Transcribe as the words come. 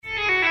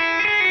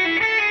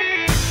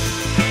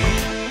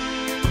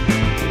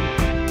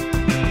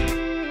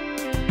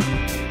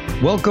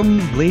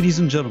Welcome, ladies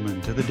and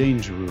gentlemen, to the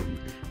Danger Room,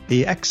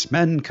 the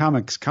X-Men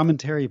Comics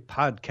Commentary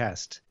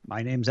Podcast.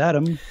 My name's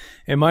Adam.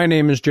 And my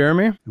name is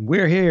Jeremy. And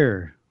we're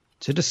here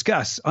to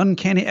discuss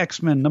Uncanny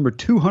X-Men number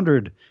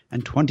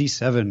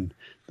 227,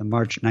 the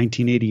March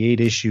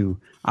 1988 issue,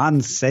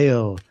 on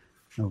sale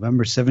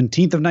November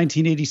 17th of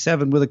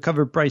 1987 with a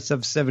cover price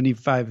of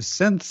 75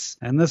 cents.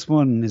 And this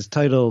one is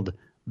titled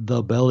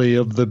The Belly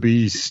of the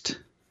Beast.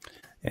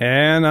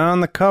 And on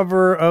the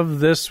cover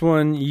of this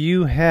one,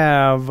 you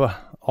have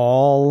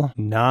all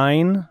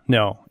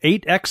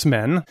 8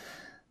 X-Men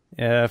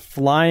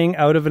flying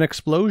out of an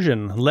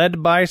explosion,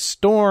 led by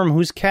Storm,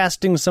 who's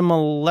casting some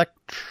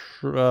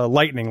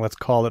lightning, let's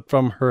call it,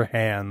 from her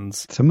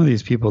hands. Some of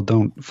these people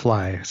don't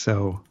fly,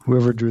 so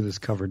whoever drew this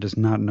cover does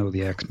not know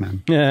the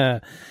X-Men. Yeah.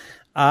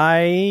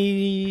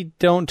 I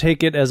don't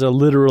take it as a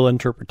literal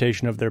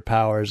interpretation of their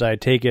powers. I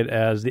take it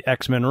as the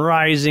X-Men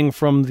rising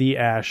from the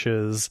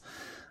ashes,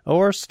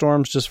 or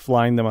Storm's just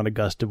flying them on a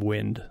gust of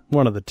wind.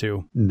 One of the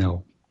two.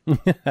 No.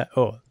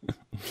 Oh,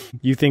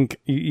 you think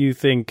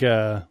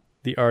the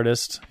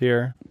artist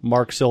here,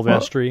 Mark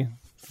Silvestri,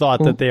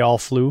 thought that they all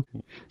flew?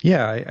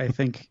 Yeah, I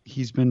think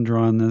he's been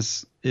drawing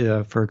this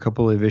for a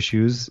couple of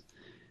issues,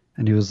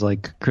 and he was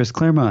like, Chris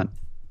Claremont,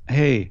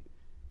 hey,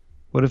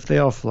 what if they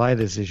all fly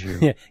this issue?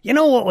 Yeah. You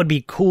know what would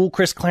be cool,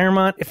 Chris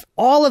Claremont? If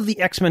all of the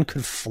X-Men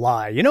could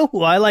fly. You know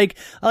who I like?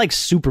 I like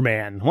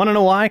Superman. Want to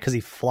know why? Because he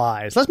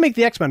flies. Let's make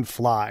the X-Men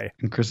fly.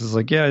 And Chris is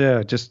like,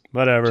 yeah, just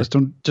whatever.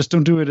 Just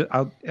don't do it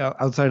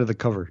outside of the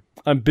cover.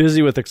 I'm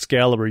busy with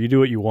Excalibur. You do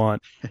what you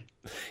want.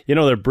 You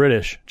know they're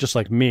British, just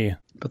like me.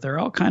 But they're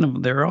all kind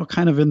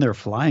of in their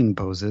flying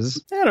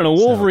poses. I don't know.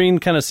 Wolverine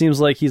kind of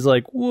seems like he's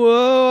like,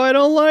 whoa, I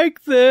don't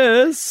like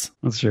this.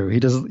 That's true.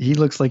 He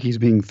looks like he's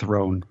being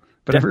thrown.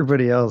 But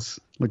everybody else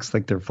looks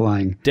like they're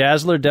flying.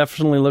 Dazzler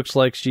definitely looks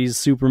like she's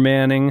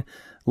Supermaning.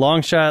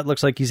 Longshot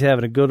looks like he's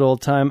having a good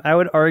old time. I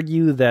would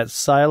argue that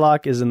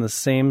Psylocke is in the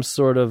same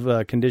sort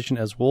of condition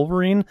as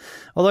Wolverine.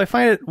 Although I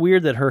find it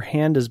weird that her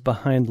hand is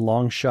behind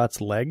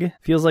Longshot's leg.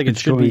 Feels like it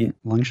should be.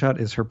 Longshot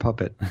is her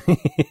puppet.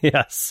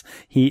 Yes,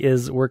 he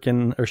is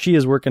working, or she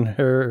is working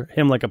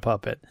him like a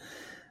puppet.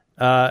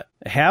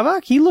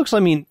 Havoc, he looks. I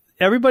mean,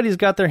 everybody's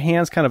got their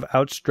hands kind of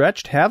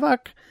outstretched.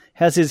 Havoc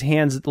has his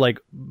hands like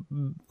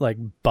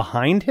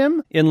behind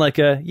him in like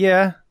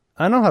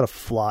I know how to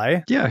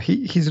fly. Yeah,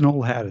 he's an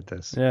old hat at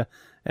this. Yeah,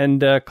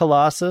 and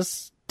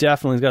Colossus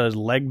definitely has got his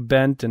leg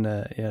bent in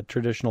a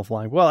traditional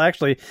flying. Well,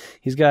 actually,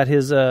 he's got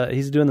his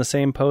he's doing the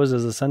same pose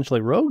as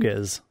essentially Rogue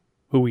is,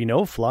 who we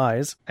know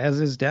flies. As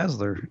is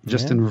Dazzler,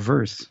 just in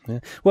reverse. Yeah.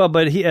 Well,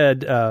 but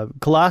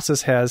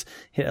Colossus has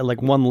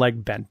like one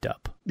leg bent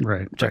up.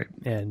 Right.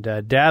 And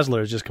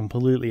Dazzler is just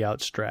completely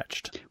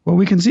outstretched. Well,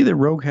 we can see that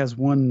Rogue has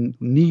one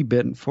knee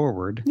bent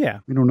forward. Yeah.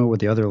 We don't know what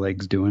the other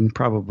leg's doing.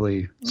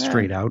 Probably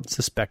straight out.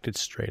 Suspect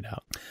it's straight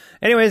out.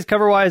 Anyways,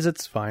 cover-wise,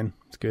 it's fine.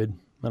 It's good.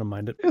 I don't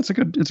mind it. Yeah, it's a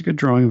good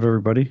drawing of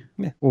everybody.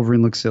 Yeah.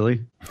 Wolverine looks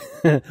silly.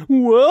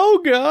 Whoa,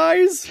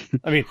 guys!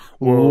 I mean,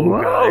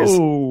 whoa, guys.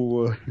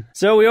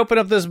 So we open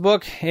up this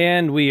book,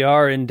 and we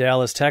are in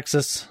Dallas,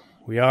 Texas.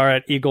 We are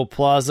at Eagle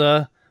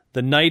Plaza.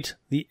 The night,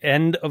 the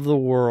end of the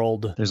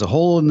world. There's a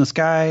hole in the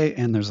sky,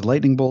 and there's a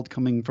lightning bolt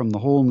coming from the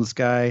hole in the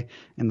sky,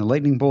 and the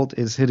lightning bolt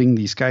is hitting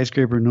the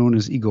skyscraper known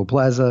as Eagle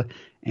Plaza,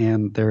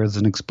 and there is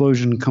an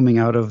explosion coming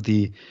out of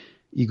the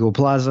Eagle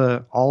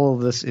Plaza. All of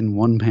this in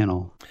one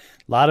panel.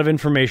 A lot of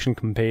information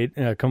conveyed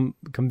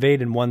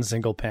in one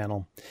single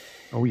panel.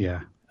 Oh,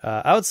 yeah.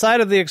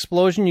 Outside of the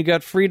explosion, you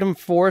got Freedom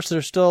Force.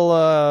 They're still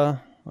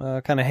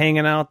kind of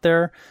hanging out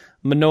there.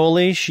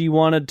 Manoli, she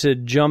wanted to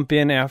jump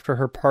in after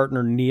her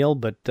partner Neil,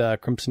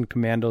 but Crimson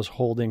Commando's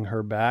holding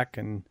her back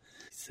and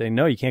say,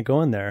 no, you can't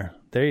go in there.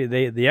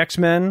 The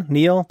X-Men,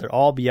 Neil, they're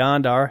all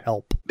beyond our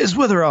help. Miss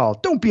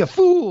Witherall, don't be a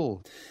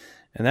fool.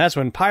 And that's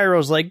when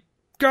Pyro's like,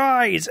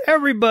 guys,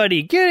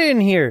 everybody, get in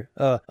here.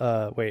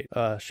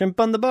 Shrimp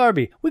on the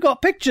Barbie, we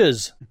got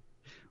pictures.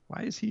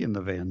 Why is he in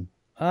the van?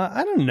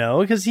 I don't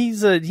know, because he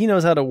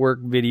knows how to work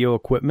video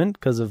equipment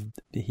because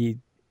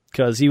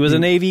he was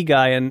an AV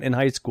guy in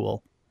high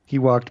school. He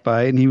walked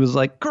by and he was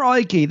like,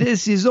 crikey,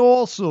 this is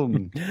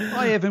awesome.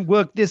 I haven't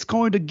worked this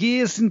kind of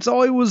gear since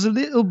I was a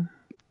little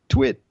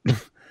twit.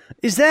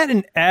 Is that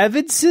an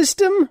Avid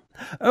system?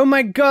 Oh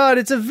my God,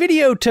 it's a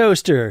video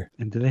toaster.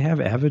 And did they have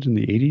Avid in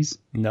the 80s?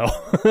 No.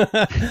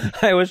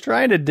 I was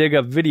trying to dig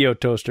up video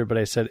toaster, but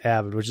I said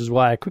Avid, which is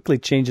why I quickly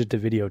changed it to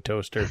video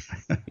toaster.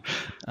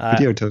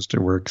 Video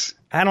toaster works.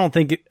 I don't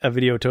think a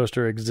video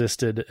toaster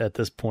existed at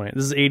this point.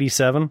 This is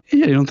 87?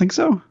 Yeah, you don't think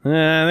so?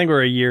 I think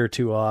we're a year or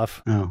two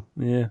off. Oh.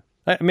 Yeah.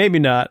 Maybe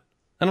not.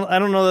 I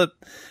don't know that.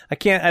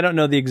 I don't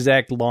know the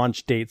exact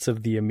launch dates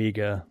of the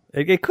Amiga.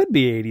 It could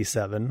be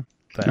 87.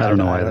 But I don't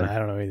know either. I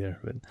don't know either.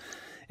 But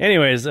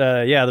anyways,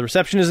 the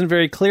reception isn't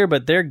very clear,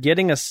 but they're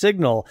getting a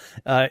signal.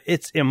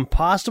 It's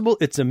impossible.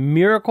 It's a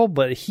miracle,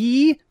 but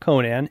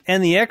Conan,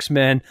 and the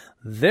X-Men,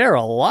 they're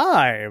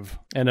alive.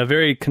 And a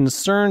very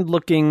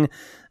concerned-looking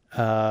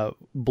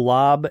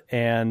Blob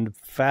and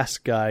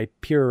Fast Guy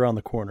peer around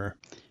the corner.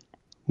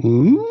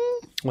 Ooh.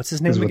 What's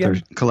his name Is what again?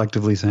 they're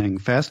collectively saying.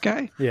 Fast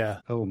guy?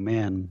 Yeah. Oh,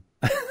 man.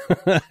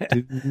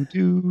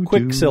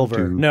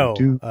 Quicksilver. No.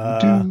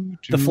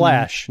 The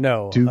Flash.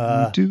 No.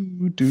 Super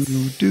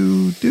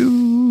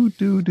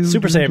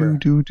Saber.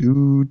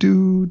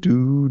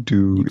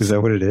 Is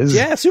that what it is?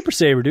 Yeah, Super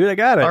Saber, dude. I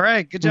got it. All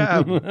right. Good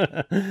job.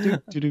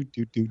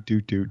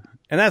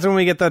 And that's when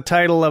we get the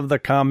title of the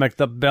comic,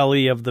 The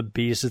Belly of the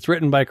Beast. It's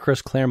written by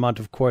Chris Claremont,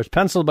 of course,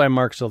 penciled by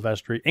Mark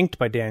Silvestri, inked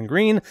by Dan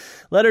Green,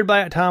 lettered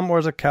by Tom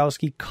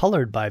Orzechowski,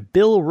 colored by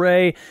Bill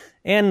Ray.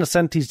 Ann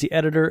Nocenti's the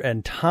editor,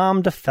 and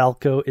Tom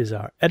DeFalco is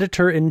our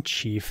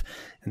editor-in-chief.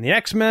 And the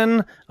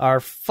X-Men are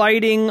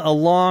fighting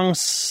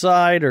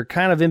alongside, or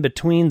kind of in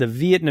between, the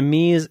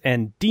Vietnamese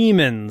and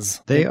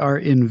demons. They are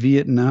in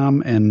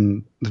Vietnam,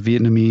 and the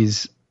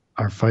Vietnamese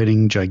are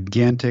fighting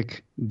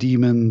gigantic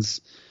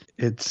demons.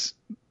 It's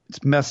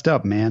messed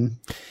up, man.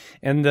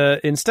 And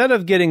instead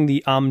of getting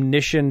the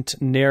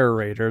omniscient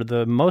narrator,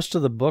 most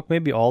of the book,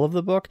 maybe all of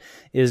the book,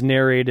 is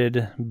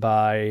narrated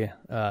by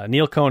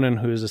Neil Conan,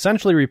 who's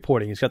essentially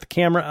reporting. He's got the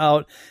camera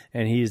out,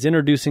 and he's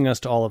introducing us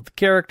to all of the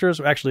characters.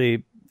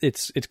 Actually,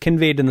 it's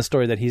conveyed in the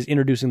story that he's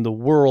introducing the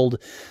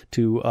world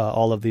to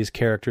all of these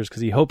characters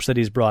because he hopes that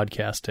he's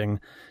broadcasting,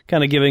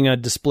 kind of giving a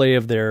display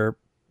of their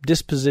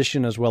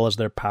disposition as well as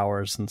their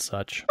powers and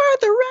such. For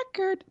the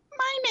record,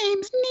 my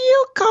name's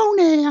Neil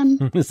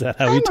Conan. Is that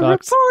how he talks? I'm a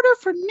reporter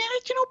for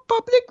National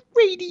Public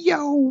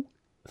Radio.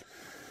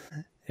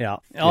 Yeah.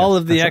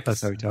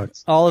 That's how he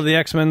talks. All of the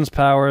X-Men's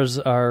powers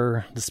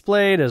are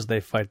displayed as they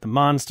fight the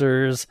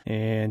monsters,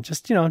 and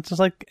just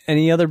like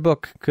any other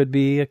book could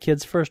be a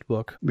kid's first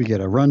book. We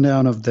get a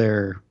rundown of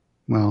their,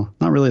 well,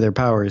 not really their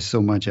powers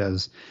so much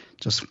as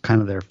just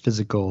kind of their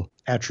physical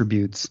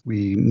attributes.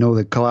 We know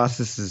that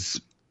Colossus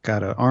is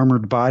got an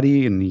armored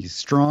body and he's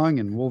strong,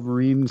 and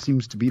Wolverine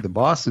seems to be the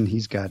boss, and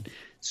he's got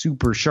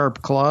super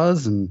sharp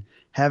claws, and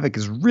Havoc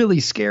is really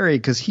scary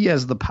because he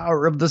has the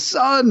power of the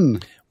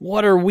sun.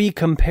 What are we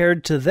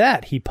compared to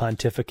that, he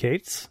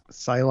pontificates.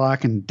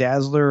 Psylocke and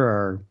Dazzler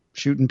are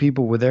shooting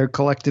people with their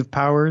collective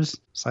powers.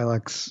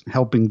 Psylocke's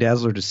helping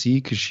Dazzler to see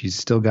because she's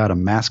still got a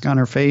mask on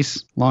her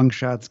face.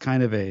 Longshot's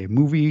kind of a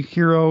movie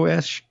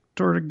hero-ish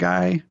sort of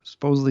guy.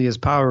 Supposedly his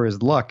power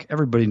is luck.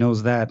 Everybody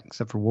knows that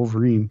except for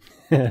Wolverine.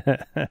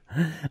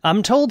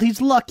 I'm told he's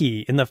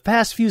lucky. In the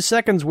past few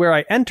seconds where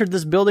I entered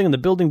this building and the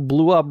building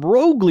blew up,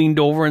 Rogue leaned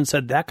over and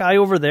said, "That guy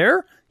over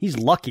there? He's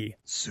lucky."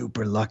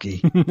 Super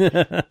lucky.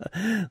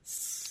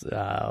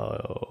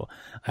 So,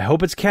 I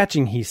hope it's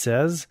catching, he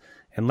says.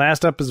 And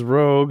last up is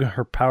Rogue.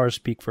 Her powers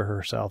speak for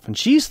herself. And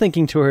she's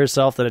thinking to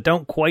herself that it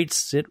don't quite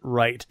sit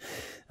right,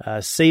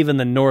 saving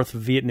the North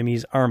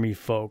Vietnamese army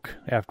folk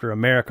after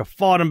America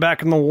fought them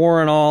back in the war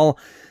and all.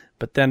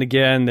 But then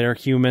again, they're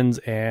humans,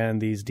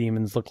 and these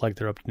demons look like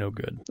they're up to no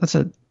good.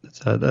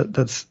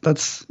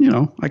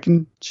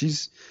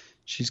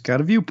 She's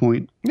got a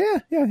viewpoint.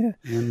 Yeah.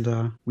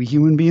 And we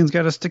human beings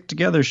got to stick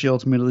together, she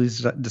ultimately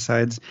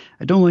decides.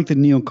 I don't like that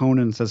Neil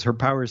Conan says her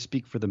powers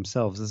speak for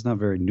themselves. It's not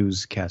very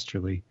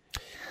newscasterly.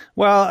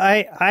 Well,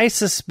 I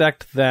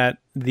suspect that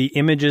the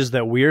images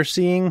that we're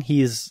seeing,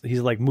 he's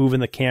like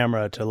moving the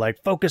camera to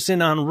like focus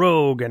in on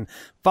Rogue and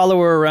follow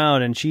her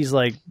around, and she's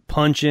like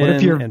punching. What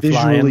if you're and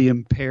visually flying?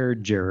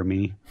 impaired,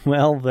 Jeremy?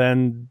 Well,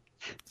 then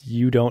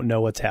you don't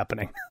know what's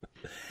happening.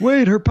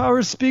 Wait, her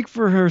powers speak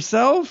for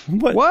herself?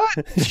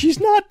 What?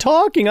 She's not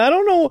talking. I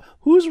don't know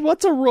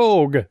what's a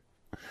rogue.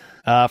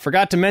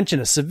 Forgot to mention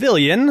a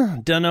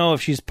civilian. Don't know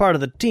if she's part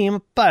of the team. A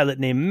pilot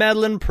named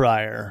Madeline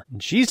Pryor.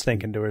 And she's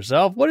thinking to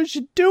herself, what is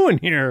she doing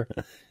here?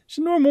 She's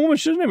a normal woman.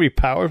 She doesn't have any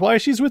powers. Why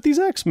is she with these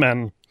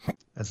X-Men?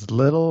 As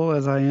little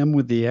as I am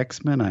with the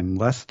X-Men, I'm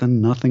less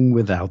than nothing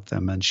without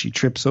them. And she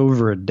trips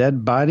over a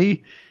dead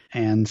body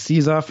and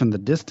sees off in the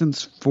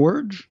distance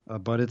Forge.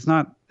 But it's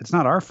not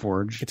our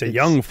Forge. It's a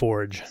young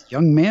Forge.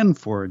 Young man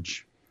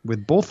Forge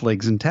with both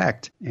legs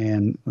intact.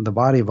 And the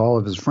body of all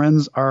of his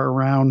friends are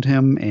around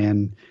him,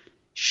 and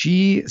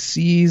she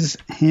sees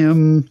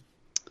him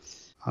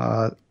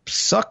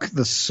suck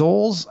the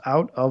souls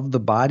out of the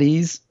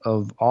bodies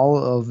of all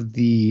of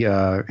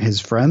the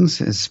his friends,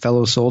 his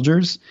fellow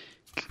soldiers,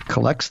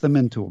 collects them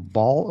into a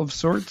ball of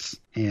sorts,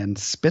 and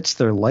spits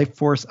their life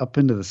force up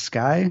into the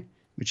sky,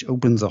 which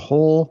opens a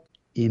hole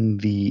in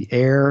the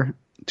air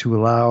to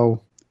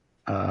allow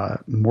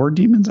more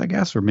demons, I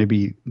guess. Or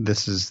maybe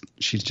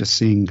she's just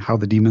seeing how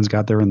the demons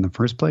got there in the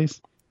first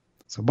place.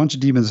 So a bunch of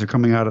demons are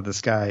coming out of the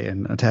sky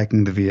and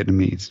attacking the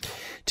Vietnamese.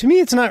 To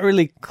me, it's not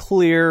really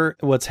clear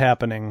what's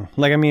happening.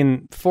 Like, I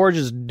mean, Forge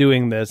is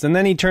doing this, and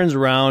then he turns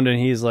around and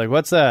he's like,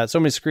 what's that? So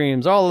many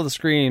screams, all of the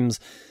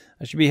screams.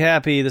 I should be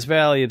happy, this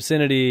valley,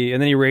 obscenity.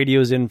 And then he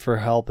radios in for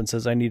help and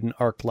says, I need an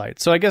arc light.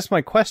 So I guess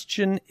my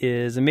question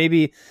is, and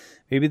maybe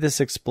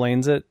this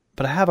explains it,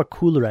 but I have a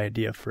cooler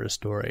idea for a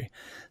story.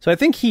 So I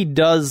think he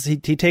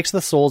takes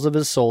the souls of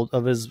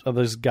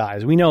his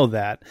guys. We know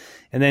that.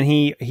 And then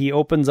he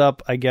opens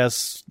up, I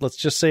guess, let's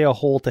just say a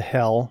hole to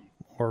hell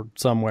or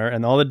somewhere,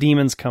 and all the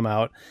demons come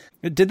out.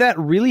 Did that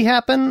really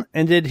happen?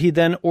 And did he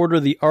then order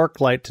the arc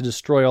light to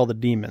destroy all the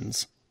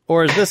demons?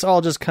 Or is this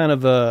all just kind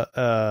of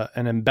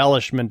an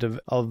embellishment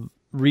of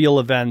real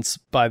events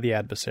by the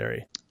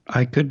adversary?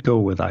 I could go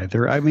with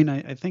either. I mean,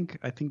 I think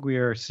we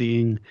are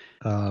seeing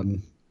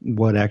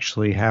what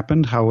actually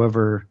happened.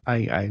 However,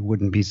 I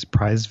wouldn't be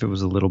surprised if it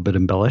was a little bit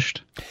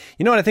embellished.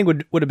 You know what I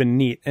think would have been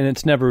neat, and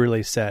it's never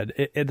really said,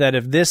 that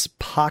if this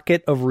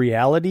pocket of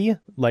reality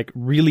like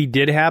really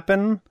did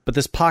happen, but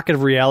this pocket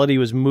of reality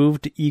was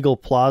moved to Eagle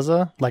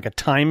Plaza, like a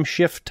time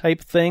shift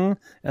type thing,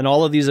 and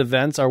all of these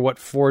events are what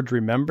Forge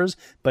remembers,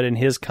 but in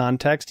his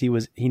context,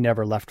 he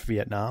never left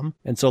Vietnam.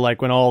 And so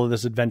like when all of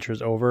this adventure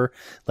is over,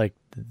 like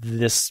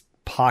this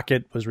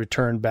pocket was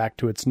returned back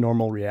to its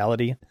normal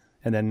reality.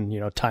 And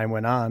then, time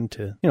went on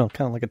to, kind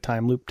of like a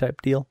time loop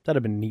type deal. That'd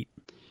have been neat.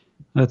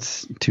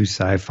 That's too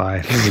sci-fi.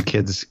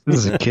 This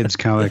is a kid's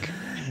comic.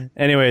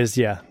 Anyways,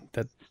 yeah,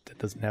 that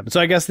doesn't happen. So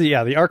I guess the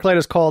Arclight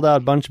is called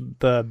out. A bunch of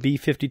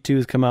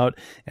B-52s come out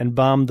and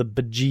bomb the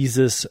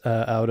bejesus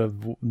out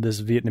of this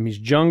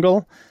Vietnamese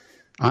jungle.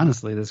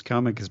 Honestly, this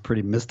comic is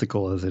pretty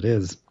mystical as it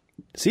is.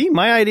 See,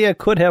 my idea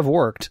could have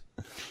worked.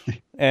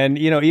 And,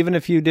 even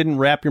if you didn't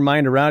wrap your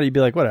mind around it, you'd be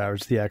like, whatever,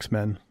 it's the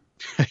X-Men.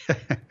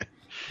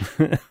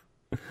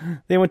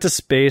 They went to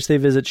space. They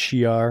visit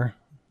Shi'ar.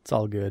 It's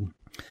all good.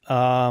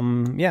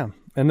 Yeah.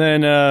 And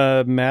then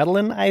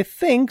Madeline, I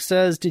think,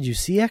 says, did you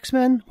see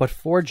X-Men? What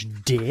Forge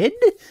did?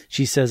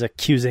 She says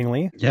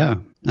accusingly. Yeah.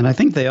 And I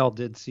think they all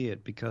did see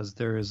it because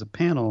there is a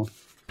panel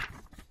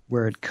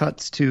where it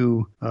cuts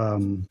to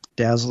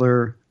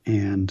Dazzler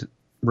and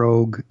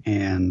Rogue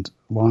and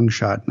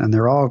Longshot,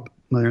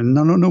 and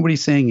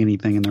nobody's saying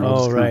anything, and they're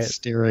all just kind of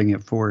staring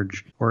at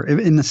Forge, or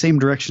in the same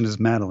direction as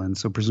Madeline,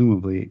 so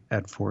presumably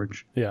at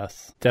Forge.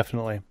 Yes,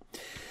 definitely.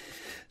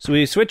 So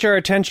we switch our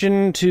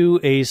attention to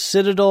a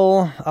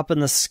citadel up in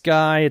the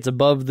sky. It's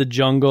above the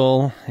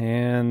jungle,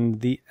 and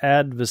the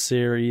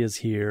adversary is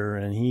here,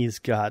 and he's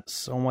got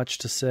so much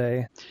to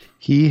say.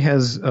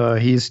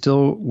 He's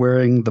still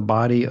wearing the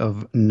body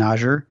of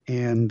Najr,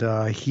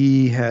 and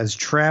he has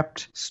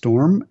trapped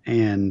Storm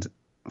and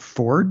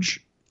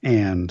Forge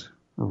and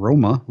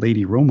Roma,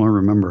 Lady Roma,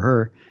 remember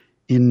her,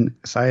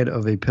 inside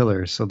of a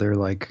pillar. So they're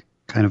like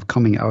kind of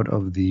coming out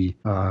of the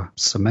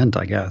cement,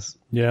 I guess.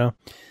 Yeah.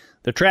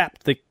 They're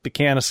trapped. They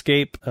can't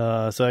escape.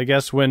 So I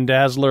guess when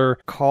Dazzler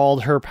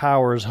called her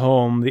powers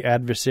home, the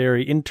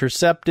adversary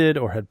intercepted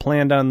or had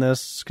planned on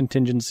this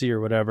contingency or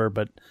whatever,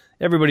 but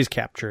everybody's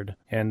captured.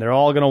 And they're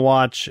all going to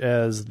watch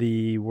as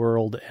the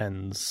world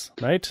ends,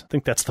 right? I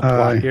think that's the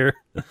plot here.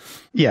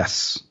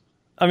 Yes.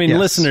 I mean,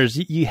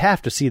 listeners, you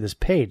have to see this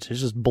page.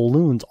 There's just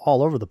balloons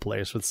all over the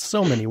place with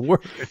so many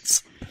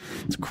words.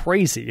 It's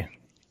crazy.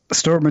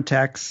 Storm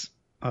attacks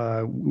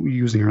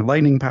using her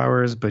lightning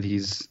powers, but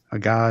he's a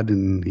god,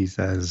 and he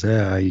says,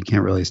 you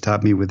can't really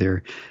stop me with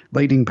your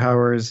lightning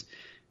powers.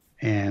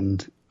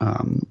 And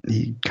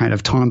he kind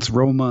of taunts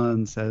Roma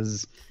and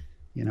says,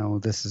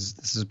 this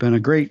has been a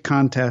great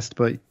contest,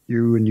 but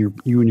you and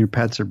your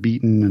pets are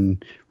beaten.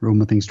 And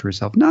Roma thinks to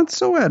herself, not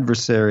so,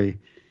 adversary,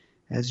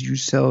 as you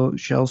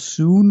shall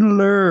soon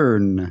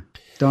learn.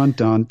 Dun,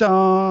 dun,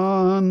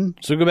 dun.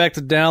 So go back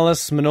to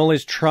Dallas.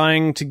 Manoli's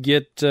trying to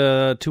get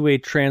two-way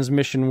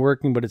transmission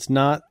working, but it's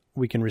not.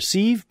 We can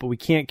receive, but we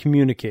can't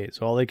communicate.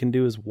 So all they can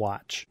do is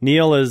watch.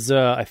 Neil is,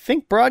 I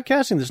think,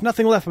 broadcasting. There's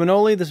nothing left,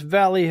 Manoli. This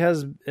valley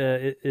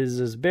is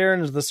as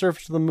barren as the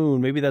surface of the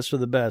moon. Maybe that's for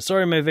the best.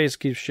 Sorry, my face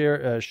keeps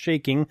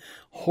shaking.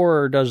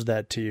 Horror does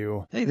that to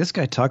you. Hey, this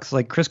guy talks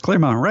like Chris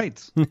Claremont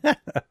writes.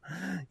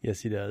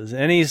 Yes, he does.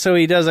 And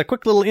he does a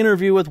quick little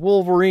interview with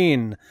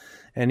Wolverine.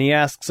 And he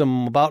asks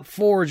him about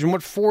Forge and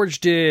what Forge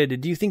did.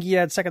 Do you think he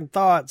had second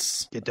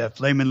thoughts? Get that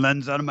flaming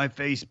lens out of my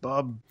face,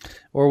 bub.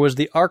 Or was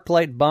the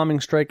Arclight bombing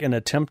strike an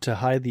attempt to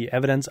hide the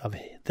evidence of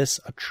this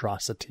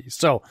atrocity?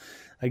 So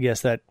I guess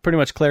that pretty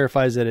much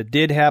clarifies that it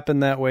did happen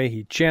that way.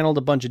 He channeled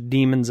a bunch of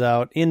demons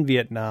out in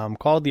Vietnam,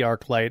 called the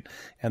Arclight,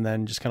 and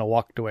then just kind of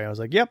walked away. I was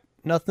like, yep,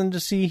 nothing to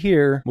see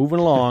here. Moving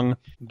along.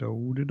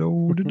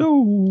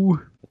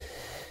 Do.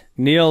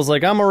 Neil's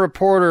like, I'm a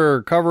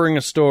reporter covering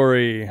a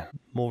story.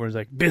 Wolverine's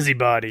like,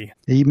 busybody.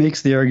 He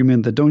makes the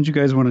argument that don't you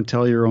guys want to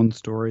tell your own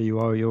story? You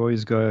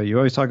always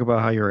talk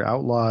about how you're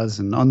outlaws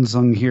and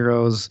unsung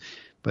heroes,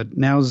 but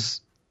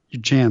now's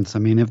your chance. I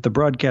mean, if the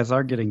broadcasts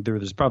are getting through,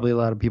 there's probably a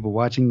lot of people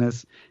watching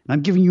this, and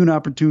I'm giving you an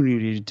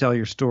opportunity to tell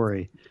your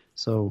story.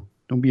 So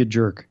don't be a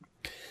jerk.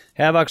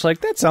 Havoc's like,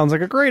 that sounds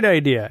like a great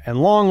idea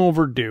and long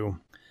overdue.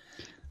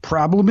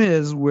 Problem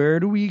is, where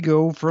do we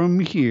go from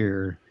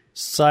here?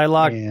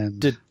 Psylocke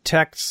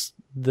detects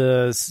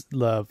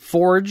the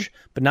Forge,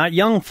 but not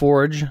young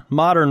Forge,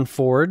 modern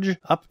Forge,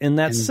 up in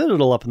that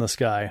citadel up in the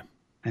sky.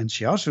 And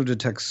she also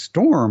detects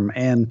Storm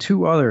and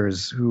two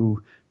others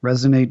who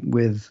resonate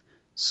with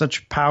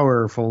such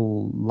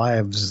powerful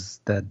lives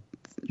that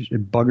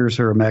it beggars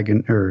her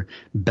imagination,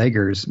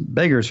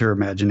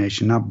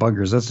 not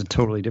buggers. That's a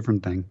totally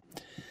different thing.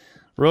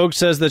 Rogue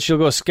says that she'll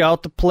go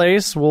scout the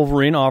place.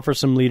 Wolverine offers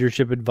some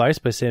leadership advice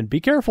by saying,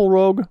 be careful,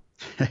 Rogue.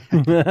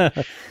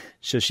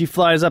 So she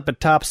flies up at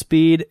top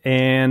speed,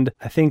 and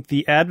I think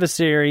the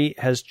adversary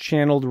has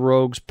channeled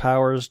Rogue's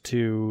powers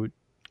to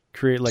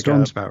create like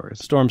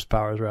Storm's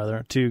powers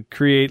rather, to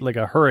create like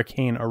a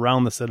hurricane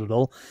around the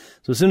Citadel.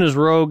 So as soon as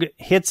Rogue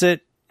hits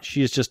it,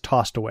 she is just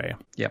tossed away.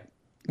 Yep.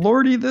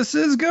 Lordy, this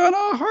is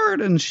gonna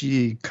hurt. And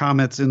she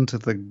comets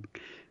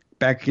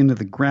back into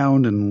the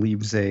ground and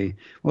leaves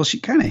she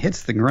kind of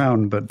hits the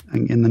ground, but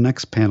in the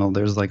next panel,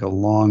 there's like a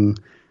long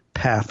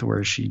path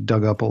where she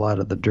dug up a lot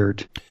of the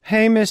dirt.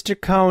 Hey, Mr.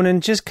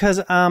 Conan, just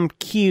 'cause I'm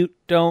cute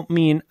don't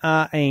mean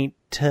I ain't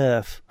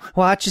tough.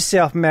 Watch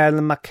yourself,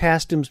 Madeline. My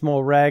costume's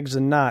more rags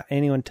than not.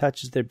 Anyone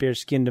touches their bare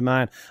skin to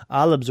mine,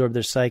 I'll absorb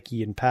their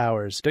psyche and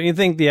powers. Don't you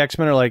think the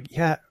X-Men are like,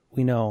 yeah,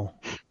 we know.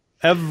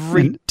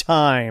 Every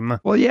time.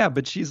 Well, yeah,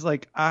 but she's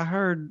like, I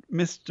heard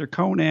Mr.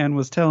 Conan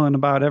was telling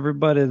about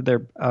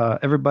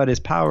everybody's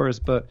powers,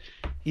 but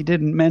he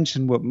didn't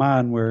mention what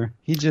mine were.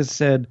 He just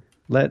said,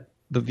 let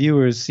the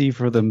viewers see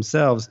for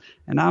themselves,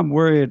 and I'm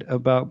worried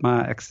about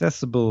my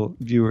accessible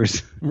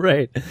viewers.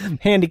 Right.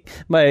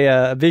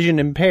 My vision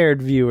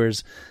impaired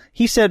viewers.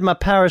 He said my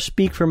powers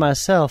speak for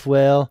myself.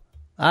 Well,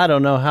 I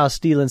don't know how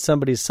stealing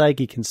somebody's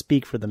psyche can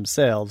speak for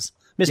themselves.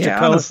 Mr. Yeah,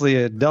 Conan, honestly,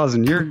 it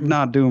doesn't. You're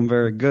not doing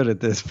very good at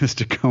this,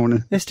 Mr.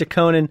 Conan. Mr.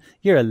 Conan,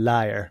 you're a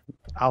liar.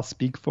 I'll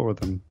speak for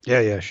them.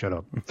 Yeah, shut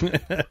up.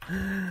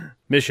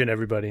 Mission,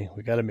 everybody.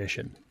 We got a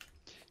mission.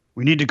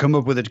 We need to come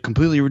up with a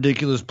completely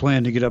ridiculous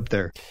plan to get up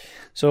there.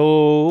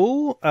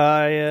 So,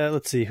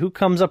 let's see. Who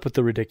comes up with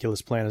the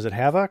ridiculous plan? Is it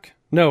Havoc?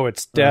 No,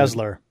 it's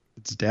Dazzler.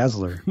 It's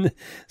Dazzler.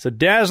 So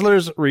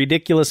Dazzler's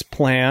ridiculous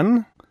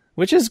plan,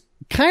 which is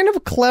kind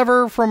of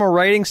clever from a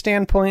writing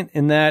standpoint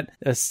in that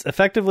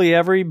effectively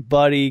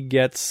everybody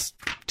gets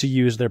to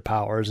use their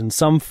powers in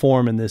some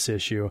form in this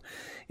issue.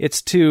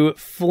 It's to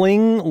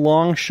fling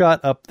Longshot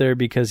up there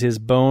because his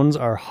bones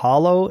are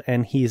hollow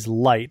and he's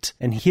light.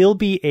 And he'll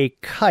be a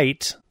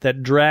kite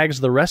that drags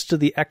the rest of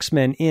the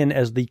X-Men in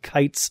as the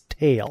kite's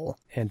tail.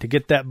 And to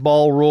get that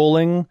ball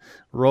rolling,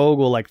 Rogue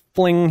will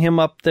fling him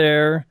up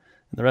there,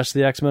 and the rest of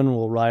the X-Men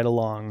will ride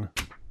along.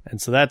 And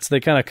so they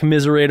kind of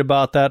commiserate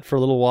about that for a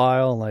little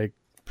while.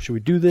 Should we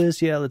do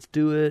this? Yeah, let's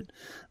do it.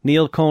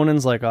 Neil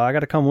Conan's like, I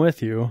got to come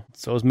with you.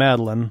 So is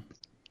Madeline.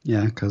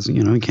 Yeah, because,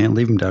 you can't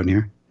leave him down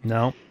here.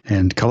 No.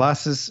 And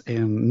Colossus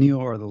and Neil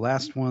are the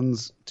last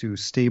ones to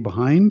stay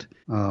behind.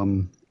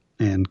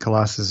 And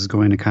Colossus is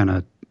going to kind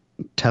of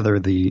tether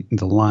the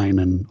line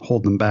and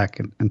hold them back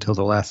until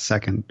the last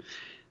second.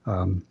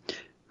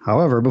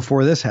 However,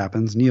 before this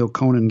happens, Neil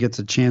Conan gets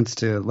a chance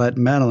to let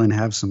Madeline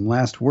have some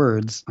last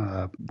words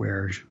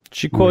where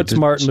she quotes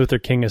Martin Luther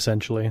King,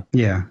 essentially.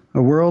 Yeah.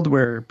 A world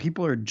where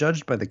people are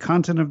judged by the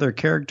content of their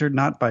character,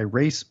 not by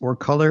race or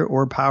color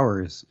or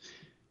powers.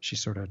 She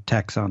sort of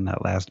tacks on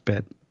that last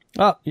bit.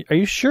 Oh, are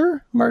you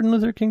sure Martin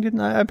Luther King didn't?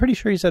 I'm pretty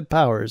sure he said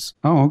powers.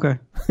 Oh, okay.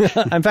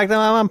 In fact,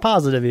 I'm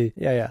positive.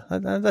 Yeah.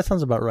 That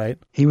sounds about right.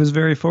 He was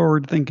very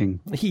forward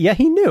thinking. He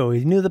knew.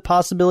 He knew the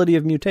possibility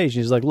of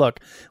mutation. He's like, look,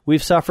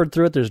 we've suffered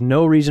through it. There's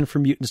no reason for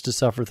mutants to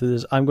suffer through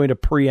this. I'm going to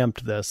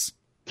preempt this.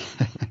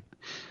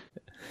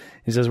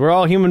 He says, we're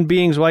all human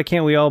beings. Why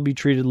can't we all be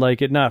treated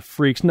like it? Not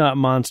freaks, not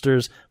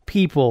monsters.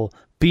 People.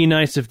 Be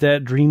nice if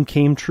that dream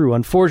came true.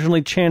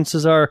 Unfortunately,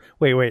 chances are...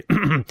 Wait.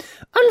 Unfortunately,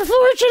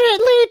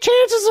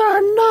 chances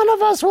are none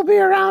of us will be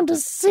around to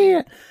see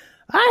it.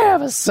 I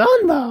have a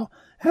son, though,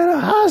 and a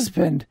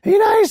husband. Be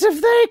nice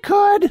if they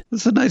could.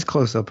 It's a nice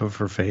close-up of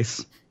her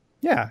face.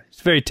 Yeah,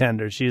 it's very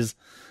tender. She's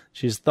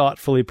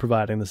thoughtfully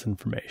providing this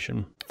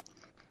information.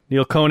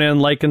 Neil Conan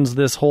likens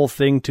this whole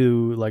thing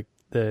to,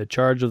 the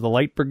charge of the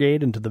Light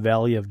Brigade into the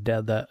Valley of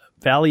Death, the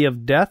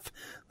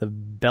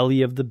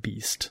belly of the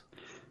beast.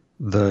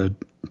 The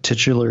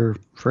titular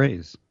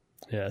phrase.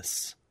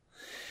 Yes.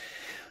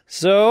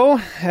 So,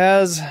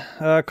 as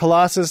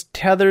Colossus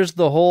tethers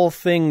the whole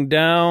thing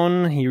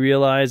down, he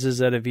realizes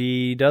that if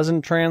he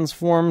doesn't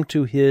transform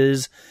to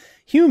his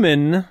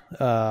human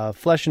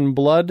flesh and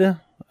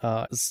blood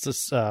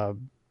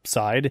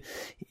side,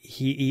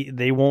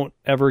 they won't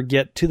ever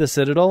get to the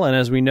Citadel. And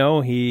as we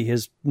know,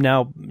 his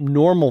now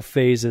normal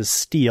phase is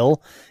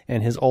steel,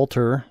 and his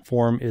alter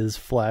form is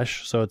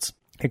flesh. So it's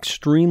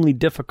extremely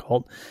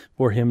difficult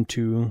for him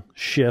to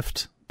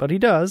shift, but he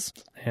does,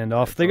 and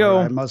off they go.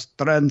 I must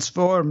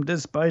transform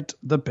despite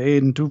the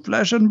pain to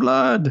flesh and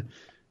blood.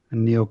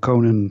 And Neil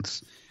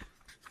Conan's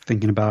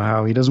thinking about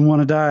how he doesn't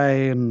want to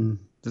die, and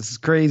this is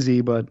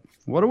crazy, but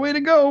what a way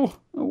to go.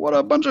 What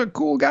a bunch of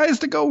cool guys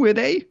to go with,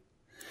 eh?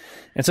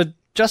 And so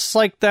just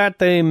like that,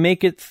 they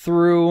make it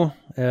through.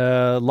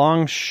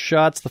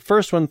 Longshot's the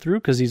first one through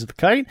because he's the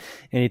kite,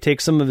 and he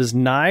takes some of his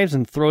knives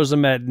and throws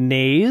them at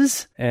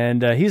Naze,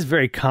 and he's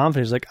very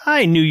confident. He's like,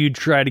 I knew you'd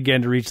try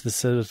again to reach the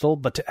Citadel,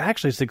 but to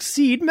actually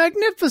succeed,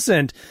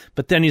 magnificent.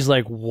 But then he's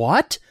like,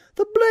 what?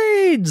 The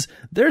blades!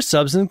 Their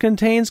substance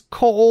contains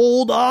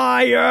cold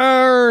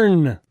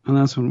iron! And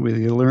that's when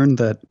we learned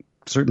that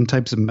certain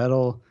types of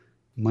metal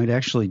might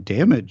actually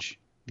damage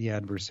the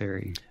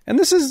adversary. And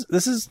this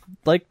is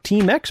like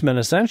Team X-Men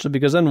essentially,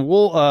 because then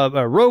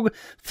Rogue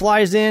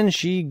flies in.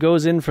 She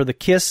goes in for the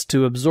kiss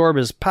to absorb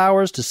his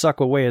powers, to suck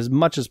away as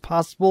much as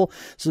possible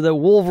so that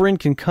Wolverine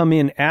can come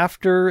in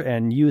after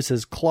and use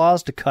his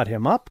claws to cut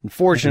him up.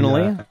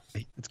 Unfortunately,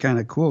 it's kind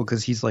of cool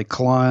because he's like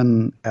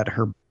clawing at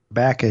her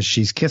back as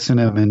she's kissing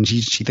him, and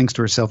she thinks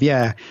to herself,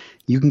 yeah,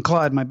 you can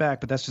claw at my back,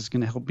 but that's just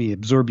going to help me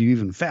absorb you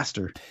even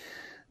faster.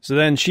 So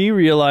then she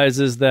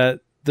realizes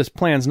that this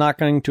plan's not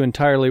going to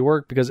entirely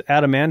work because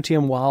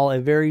adamantium, while a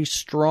very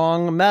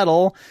strong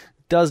metal,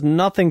 does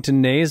nothing to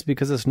Naze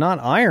because it's not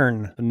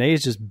iron.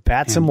 Naze just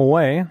bats him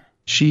away.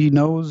 She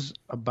knows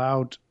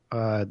about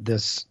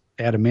this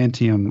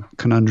adamantium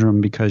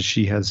conundrum because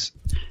she has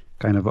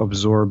kind of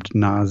absorbed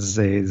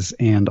Naze's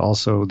and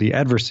also the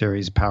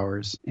adversary's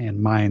powers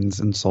and minds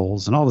and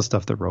souls and all the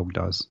stuff that Rogue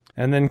does.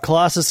 And then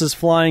Colossus is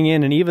flying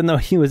in, and even though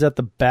he was at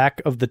the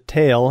back of the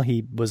tail,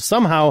 he was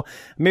somehow,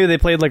 maybe they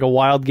played like a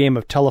wild game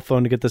of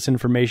telephone to get this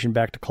information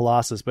back to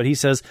Colossus, but he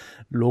says,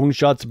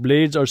 Longshot's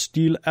blades are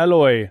steel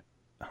alloy.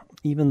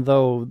 Even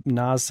though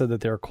Nas said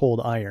that they're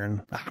cold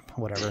iron.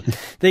 Whatever.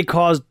 They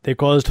caused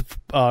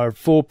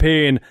full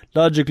pain.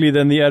 Logically,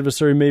 then the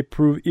adversary may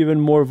prove even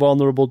more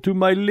vulnerable to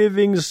my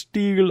living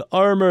steel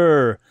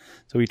armor.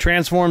 So he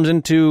transforms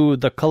into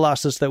the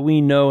Colossus that we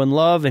know and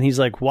love, and he's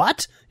like,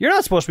 what? You're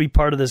not supposed to be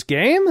part of this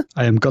game?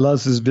 I am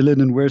Colossus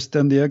villain, and where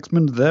stand the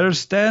X-Men? There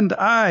stand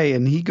I.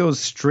 And he goes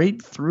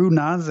straight through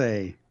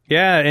Naze.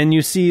 Yeah, and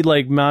you see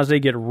like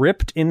Naze get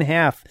ripped in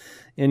half.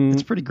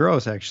 It's pretty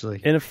gross, actually.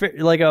 In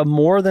like a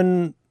more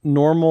than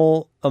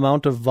normal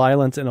amount of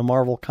violence in a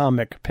Marvel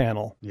comic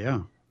panel.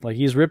 Yeah. Like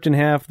he's ripped in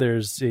half,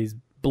 there's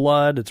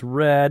blood, it's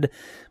red.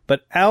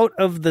 But out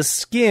of the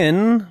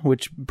skin,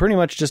 which pretty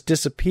much just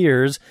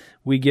disappears,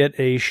 we get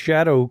a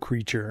shadow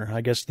creature.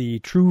 I guess the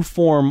true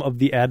form of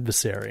the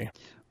adversary.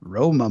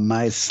 Roma,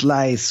 my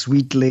sly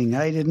sweetling,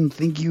 I didn't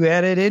think you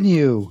had it in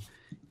you.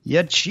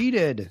 You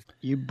cheated.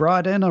 You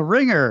brought in a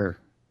ringer.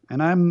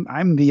 And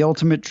I'm the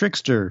ultimate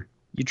trickster.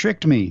 You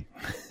tricked me.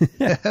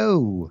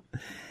 Oh.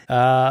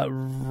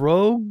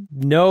 Rogue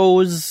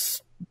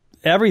knows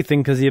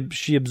everything because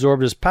she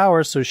absorbed his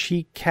power, so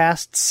she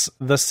casts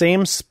the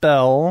same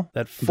spell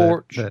that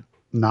Forge... That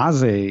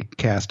Naze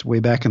cast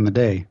way back in the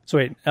day. So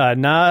wait,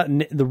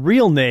 the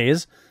real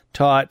Naze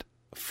taught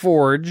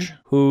Forge,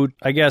 who,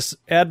 I guess,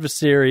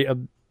 adversary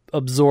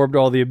absorbed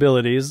all the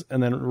abilities,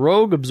 and then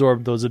Rogue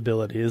absorbed those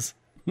abilities.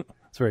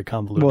 It's very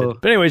convoluted. Well,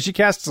 but anyway, she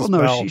casts a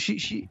spell. No,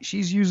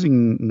 she's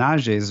using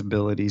Naje's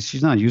abilities.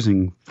 She's not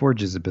using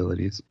Forge's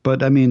abilities.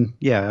 But, I mean,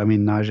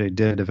 Naje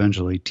did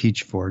eventually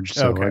teach Forge,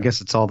 so okay. I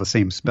guess it's all the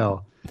same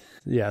spell.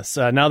 Yes.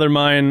 Now they're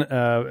mine.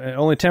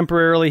 Only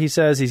temporarily, he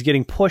says. He's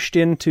getting pushed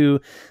into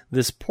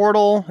this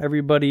portal.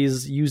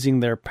 Everybody's using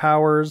their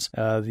powers.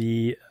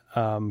 The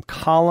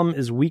column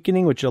is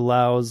weakening, which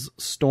allows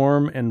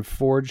Storm and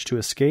Forge to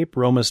escape.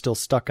 Roma's still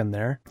stuck in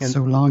there. And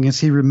so long as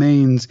he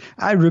remains,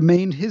 I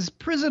remain his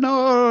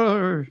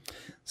prisoner.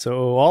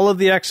 So all of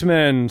the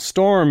X-Men,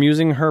 Storm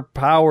using her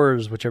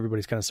powers, which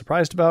everybody's kind of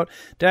surprised about,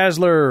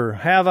 Dazzler,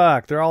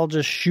 Havoc, they're all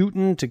just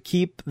shooting to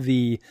keep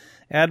the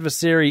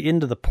adversary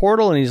into the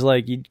portal, and he's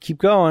like, you keep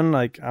going,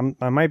 like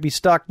I might be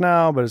stuck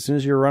now, but as soon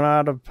as you run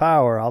out of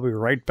power, I'll be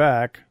right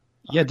back.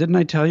 Yeah, didn't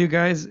I tell you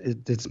guys?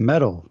 It's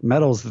metal.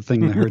 Metal's the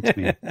thing that hurts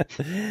me.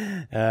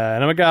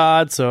 And I'm a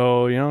god,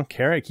 so,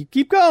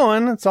 keep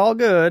going. It's all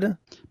good.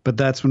 But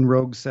that's when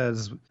Rogue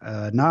says,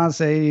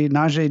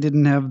 Najee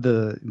didn't have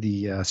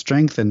the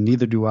strength, and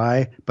neither do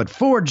I. But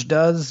Forge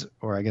does,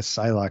 or I guess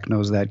Psylocke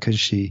knows that because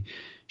she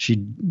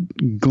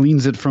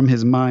gleans it from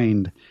his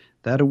mind.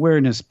 That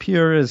awareness,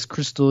 pure as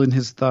crystal in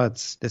his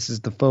thoughts. This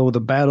is the foe,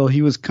 the battle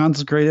he was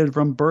consecrated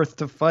from birth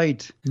to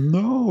fight.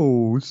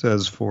 No,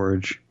 says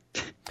Forge.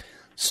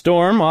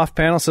 Storm,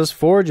 off-panel, says,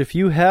 Forge, if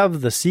you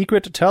have the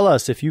secret, tell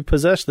us. If you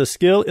possess the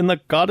skill in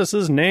the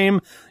goddess's name,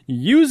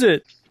 use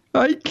it.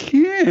 I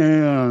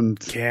can't.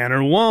 Can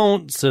or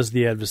won't, says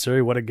the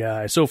adversary. What a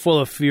guy. So full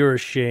of fear or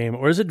shame.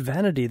 Or is it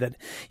vanity that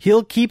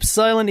he'll keep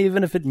silent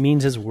even if it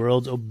means his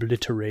world's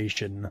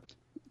obliteration?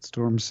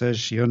 Storm says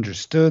she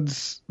understood,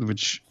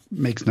 which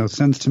makes no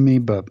sense to me,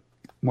 but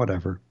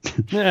whatever.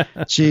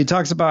 She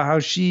talks about how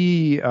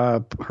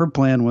her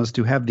plan was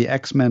to have the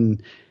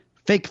X-Men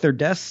fake their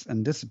deaths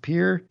and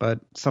disappear, but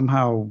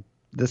somehow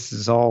this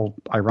is all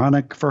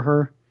ironic for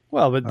her.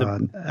 Well, but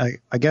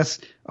I guess.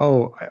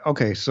 Oh,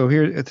 okay. So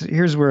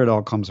here's where it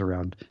all comes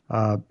around.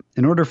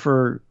 In order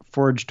for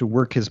Forge to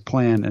work his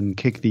plan and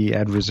kick the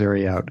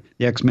adversary out,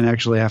 the X-Men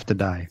actually have to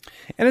die.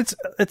 And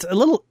it's a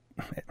little.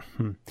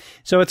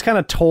 So it's kind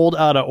of told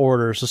out of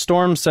order. So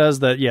Storm says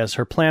that, yes,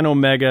 her plan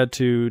Omega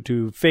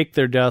to fake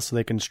their death so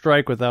they can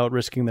strike without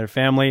risking their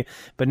family.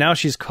 But now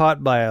she's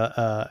caught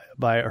by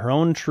her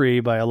own tree,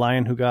 by a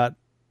lion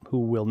who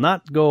will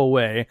not go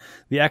away.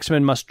 The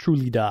X-Men must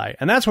truly die.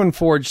 And that's when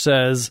Forge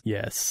says,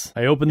 yes,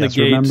 I opened the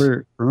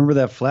gate. Remember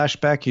that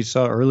flashback you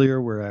saw earlier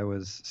where I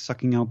was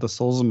sucking out the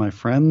souls of my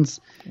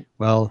friends?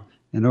 Well,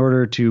 in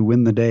order to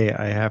win the day,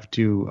 I have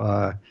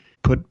to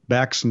put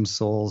back some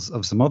souls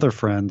of some other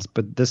friends,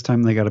 but this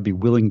time they got to be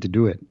willing to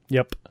do it.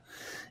 Yep.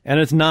 And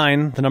it's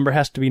 9. The number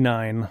has to be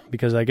 9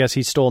 because I guess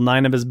he stole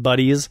 9 of his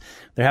buddies.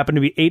 There happen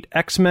to be 8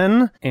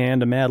 X-Men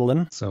and a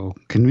Madeline. So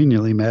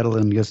conveniently,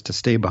 Madeline gets to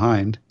stay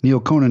behind. Neil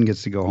Conan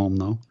gets to go home,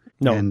 though.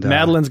 No, and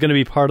Madeline's going to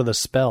be part of the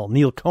spell.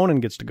 Neil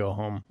Conan gets to go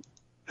home.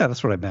 Yeah,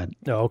 that's what I meant.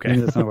 Oh, okay.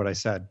 Maybe that's not what I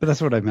said, but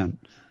that's what I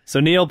meant. So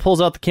Neil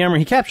pulls out the camera.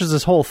 He captures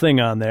this whole thing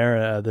on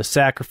there, the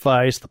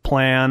sacrifice, the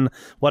plan,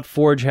 what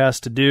Forge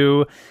has to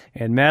do.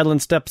 And Madeline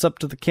steps up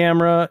to the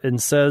camera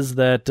and says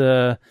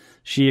that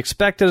she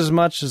expected as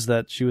much as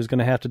that she was going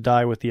to have to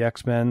die with the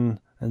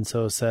X-Men. And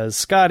so says,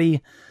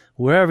 Scotty,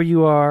 wherever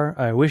you are,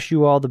 I wish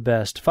you all the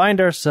best.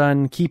 Find our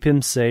son, keep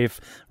him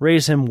safe,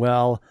 raise him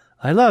well.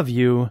 I love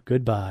you.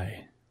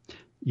 Goodbye.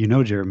 You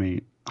know,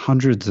 Jeremy,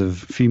 hundreds of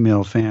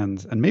female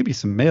fans, and maybe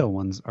some male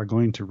ones, are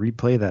going to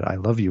replay that I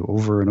love you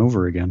over and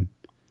over again.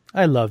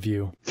 I love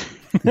you.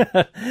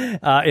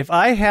 If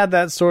I had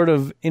that sort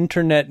of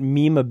internet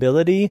meme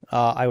ability,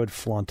 I would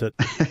flaunt it.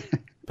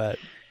 But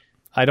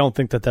I don't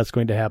think that that's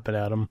going to happen,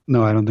 Adam.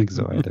 No, I don't think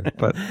so either.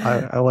 But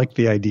I like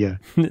the idea.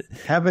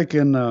 Havoc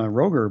and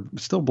Rogue are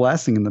still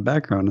blasting in the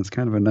background. It's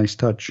kind of a nice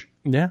touch.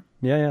 Yeah.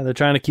 They're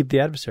trying to keep the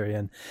adversary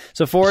in.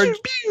 So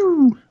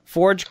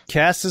Forge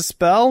casts his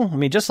spell. I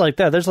mean, just like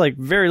that. There's like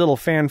very little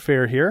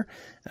fanfare here,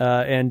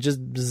 and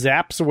just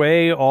zaps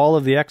away all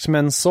of the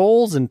X-Men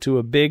souls into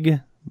a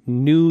big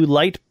new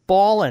light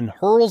ball and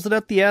hurls it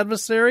at the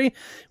adversary,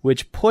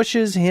 which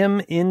pushes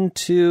him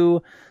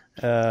into,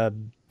 I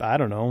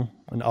don't know,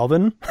 an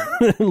oven.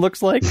 It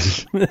looks like,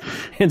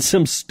 and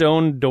some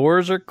stone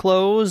doors are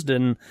closed,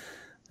 and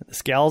the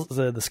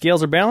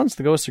scales are balanced,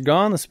 the ghosts are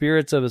gone, the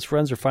spirits of his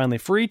friends are finally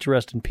free to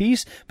rest in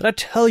peace. But I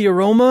tell you,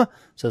 Roma,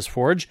 says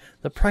Forge,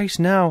 the price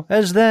now,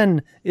 as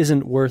then,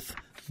 isn't worth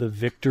the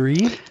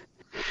victory.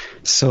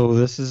 So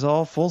this is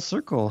all full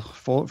circle.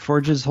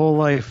 Forge's whole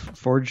life.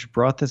 Forge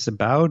brought this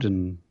about,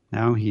 and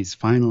now he's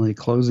finally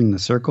closing the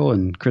circle.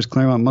 And Chris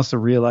Claremont must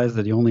have realized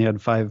that he only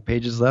had 5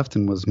 pages left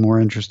and was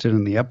more interested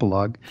in the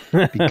epilogue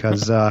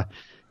because,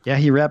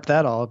 he wrapped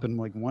that all up in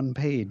like 1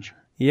 page.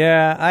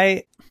 Yeah,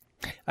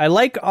 I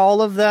like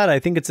all of that. I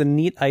think it's a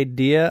neat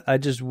idea. I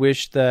just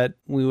wish that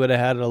we would have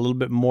had a little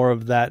bit more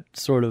of that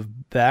sort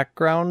of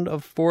background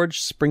of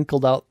Forge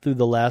sprinkled out through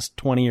the last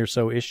 20 or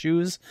so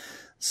issues,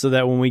 so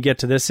that when we get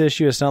to this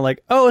issue, it's not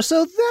like, oh,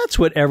 so that's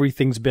what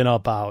everything's been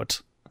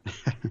about.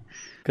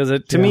 Because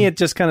to me, it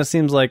just kind of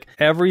seems like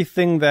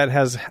everything that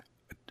has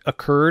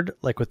occurred,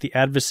 like with the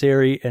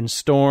adversary and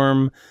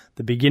Storm,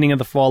 the beginning of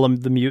the fall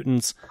of the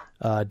mutants,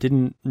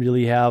 didn't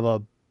really have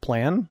a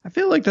plan. I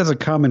feel like that's a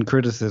common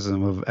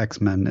criticism of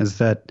X-Men, is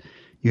that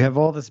you have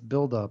all this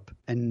buildup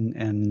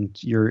and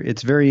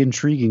it's very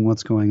intriguing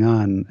what's going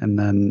on, and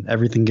then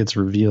everything gets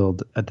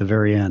revealed at the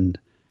very end.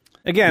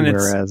 Again,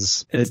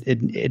 whereas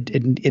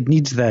it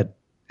needs that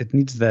I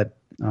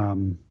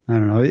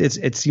don't know.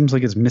 It seems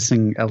like it's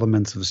missing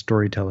elements of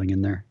storytelling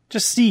in there.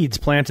 Just seeds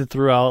planted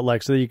throughout,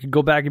 like, so that you could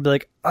go back and be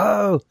like,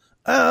 oh.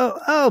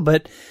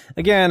 But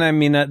again, I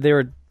mean, they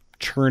were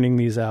churning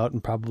these out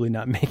and probably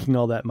not making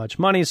all that much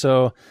money.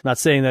 So I'm not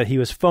saying that he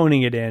was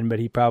phoning it in, but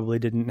he probably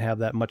didn't have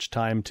that much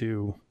time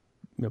to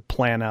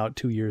plan out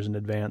 2 years in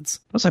advance.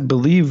 Plus, I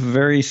believe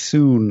very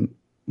soon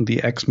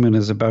the X-Men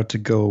is about to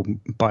go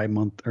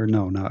bi-weekly.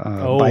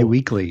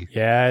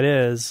 Yeah, it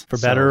is. For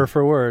better or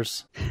for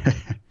worse.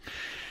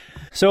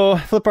 So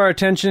flip our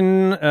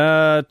attention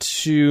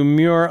to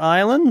Muir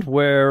Island,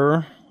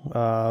 where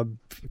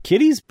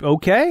Kitty's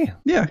okay.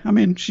 Yeah, I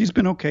mean, she's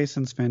been okay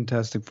since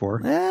Fantastic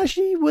Four. Yeah,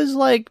 she was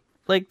like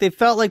they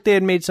felt like they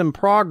had made some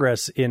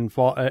progress in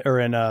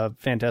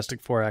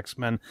Fantastic Four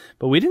X-Men,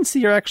 but we didn't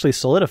see her actually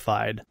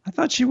solidified. I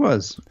thought she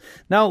was.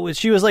 No,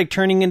 she was like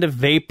turning into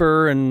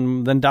vapor,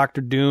 and then Dr.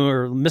 Doom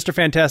or Mr.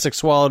 Fantastic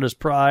swallowed his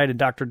pride, and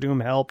Dr.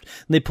 Doom helped,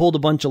 and they pulled a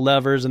bunch of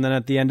levers, and then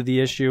at the end of the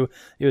issue,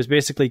 it was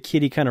basically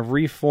Kitty kind of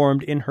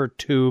reformed in her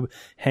tube,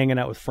 hanging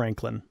out with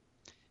Franklin.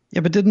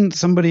 Yeah, but didn't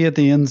somebody at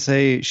the end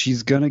say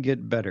she's gonna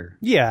get better?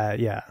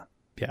 Yeah.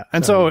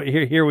 And so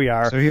here we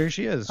are. So here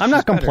she is. I'm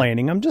not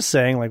complaining. I'm just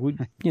saying, like, we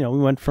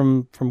went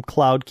from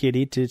Cloud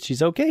Kitty to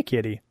she's okay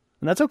Kitty.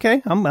 And that's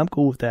okay. I'm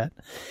cool with that.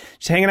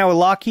 She's hanging out with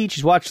Lockheed.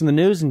 She's watching the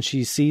news, and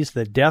she sees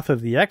the death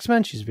of the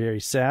X-Men. She's very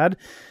sad.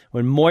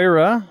 When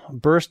Moira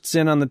bursts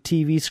in on the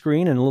TV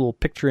screen in a little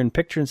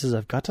picture-in-picture and says,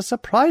 I've got a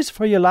surprise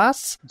for you,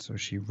 lass. So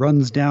she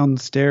runs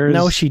downstairs.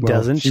 No, she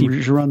doesn't. She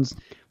runs.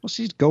 Well,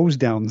 she goes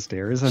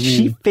downstairs. I mean,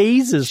 she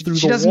phases through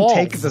the walls. She doesn't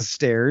take the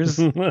stairs.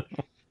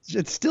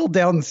 It's still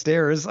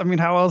downstairs. I mean,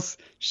 how else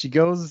she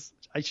goes?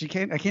 I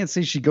can't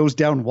say she goes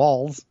down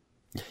walls.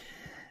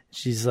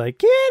 She's like,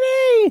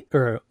 Kitty!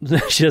 Or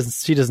she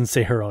doesn't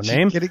say her own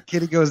name.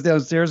 Kitty goes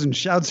downstairs and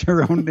shouts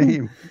her own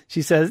name.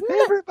 She says,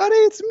 everybody,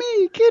 it's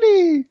me,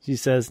 Kitty. She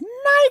says,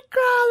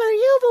 Nightcrawler,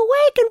 you've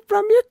awakened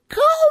from your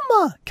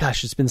coma.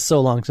 Gosh, it's been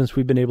so long since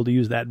we've been able to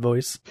use that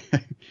voice.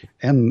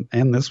 and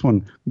this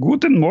one,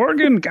 Guten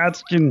Morgen,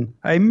 Katzchen.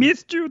 I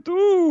missed you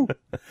too.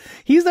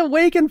 He's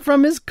awakened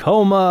from his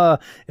coma,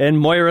 and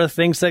Moira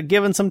thinks that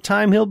given some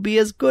time, he'll be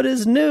as good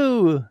as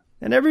new.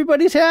 And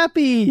everybody's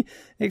happy,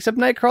 except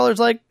Nightcrawler's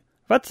like,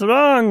 what's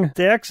wrong?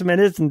 The X-Men,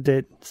 isn't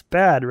it? It's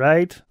bad,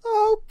 right?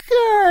 Oh,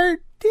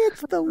 Kurt,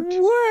 it's the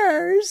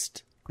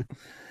worst.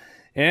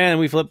 And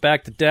we flip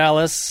back to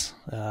Dallas.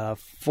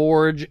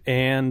 Forge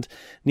and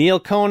Neil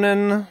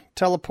Conan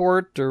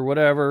teleport or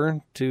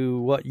whatever to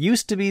what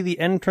used to be the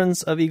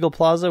entrance of Eagle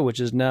Plaza, which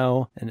is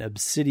now an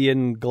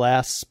obsidian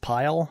glass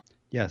pile.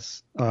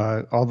 Yes.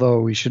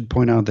 Although we should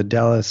point out that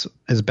Dallas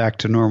is back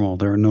to normal.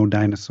 There are no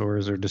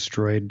dinosaurs or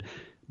destroyed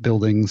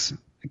buildings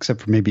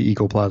except for maybe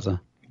Eagle Plaza.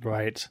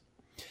 Right.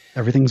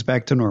 Everything's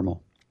back to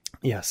normal.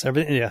 Yes,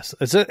 everything. Yes,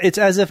 it's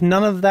as if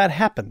none of that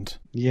happened.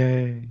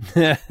 Yay!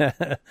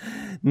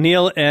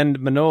 Neil and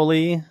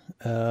Manoli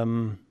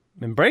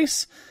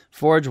embrace.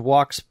 Forge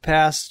walks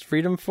past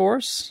Freedom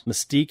Force.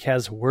 Mystique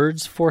has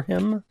words for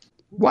him.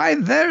 Why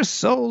their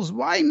souls?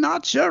 Why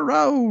not your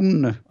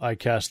own? I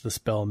cast the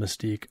spell,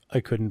 Mystique. I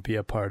couldn't be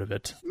a part of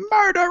it.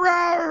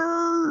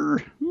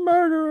 Murderer!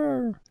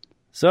 Murderer!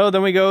 So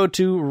then we go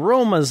to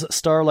Roma's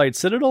Starlight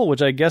Citadel,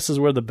 which I guess is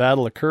where the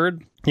battle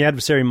occurred. The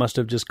adversary must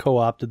have just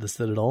co-opted the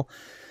Citadel.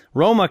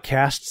 Roma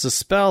casts a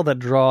spell that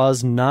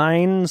draws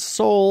 9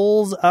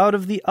 souls out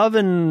of the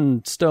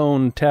oven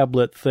stone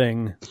tablet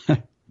thing.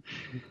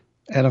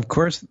 And of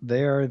course,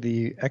 they are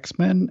the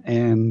X-Men,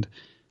 and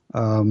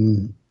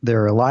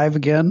they're alive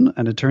again.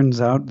 And it turns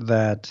out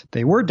that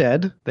they were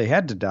dead. They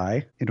had to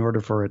die in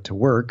order for it to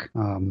work,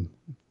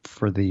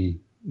 for the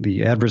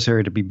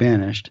adversary to be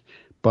banished.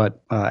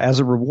 But as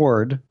a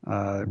reward,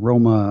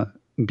 Roma,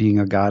 being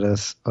a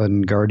goddess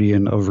and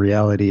guardian of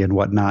reality and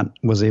whatnot,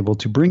 was able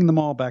to bring them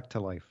all back to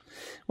life.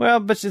 Well,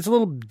 but it's a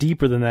little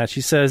deeper than that.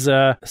 She says,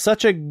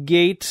 such a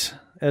gate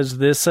as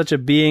this, such a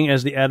being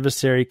as the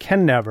adversary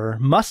can never,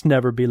 must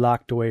never be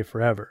locked away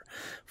forever.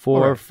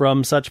 For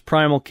from such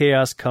primal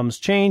chaos comes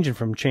change, and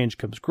from change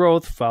comes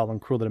growth. Foul and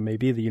cruel that it may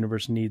be, the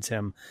universe needs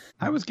him.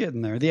 I was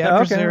getting there. The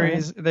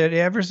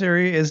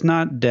adversary is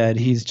not dead.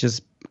 He's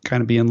just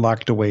kind of being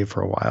locked away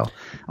for a while.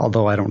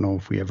 Although I don't know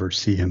if we ever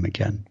see him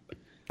again.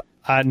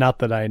 Not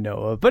that I know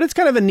of, but it's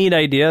kind of a neat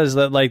idea is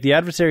that like the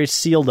adversary is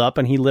sealed up,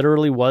 and he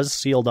literally was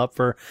sealed up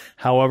for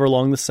however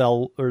long the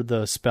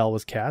spell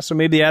was cast. So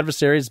maybe the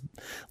adversary is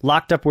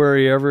locked up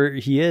wherever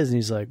he is, and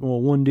he's like,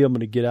 well, one day I'm going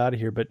to get out of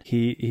here. But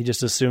he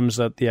just assumes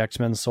that the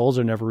X-Men's souls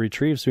are never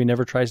retrieved, so he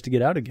never tries to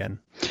get out again.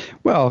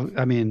 Well,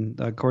 I mean,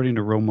 according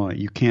to Roma,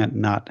 you can't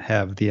not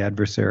have the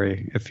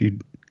adversary.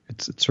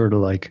 It's sort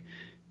of like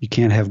you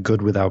can't have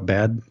good without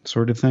bad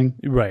sort of thing.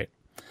 Right.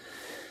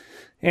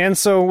 And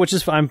so, which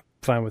is I'm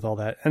fine with all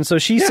that. And so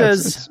she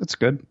says it's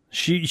good.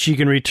 She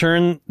can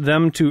return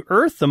them to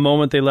Earth the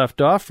moment they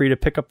left off, free to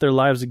pick up their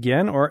lives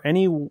again, or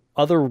any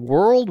other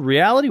world,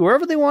 reality,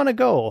 wherever they want to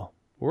go.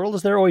 The world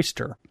is their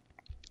oyster.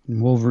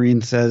 And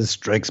Wolverine says,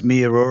 strikes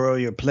me, Aurora,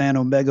 your plan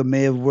Omega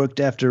may have worked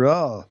after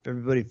all. If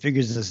everybody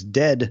figures us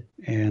dead.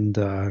 And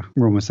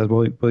Roma says,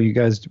 well, you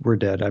guys were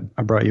dead.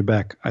 I brought you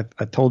back.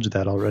 I told you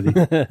that already.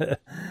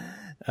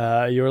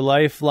 Your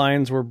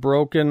lifelines were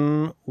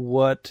broken.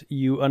 What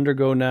you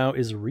undergo now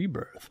is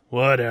rebirth.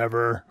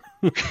 Whatever.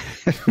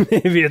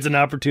 Maybe it's an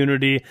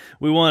opportunity.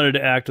 We wanted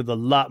to act with a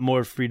lot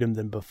more freedom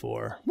than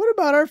before. What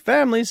about our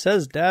family,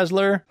 says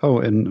Dazzler. Oh,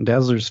 and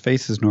Dazzler's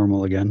face is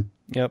normal again.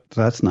 Yep.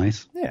 So that's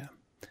nice. Yeah.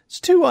 It's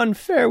too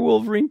unfair,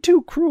 Wolverine.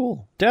 Too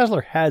cruel.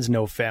 Dazzler has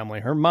no family.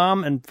 Her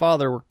mom and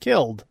father were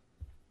killed.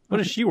 What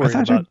is she worried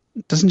about?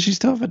 Doesn't she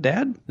still have a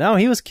dad? No,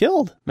 he was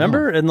killed.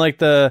 Remember? In like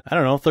the,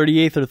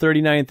 38th or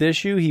 39th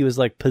issue, he was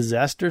like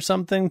possessed or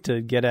something to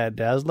get at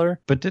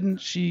Dazzler. But didn't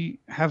she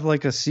have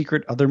like a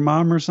secret other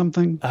mom or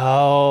something?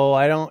 Oh,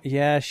 I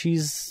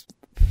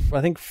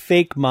think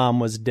fake mom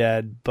was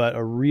dead, but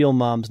a real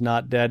mom's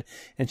not dead.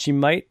 And she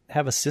might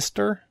have a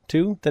sister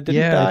too that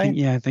didn't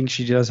die. I think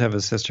she does have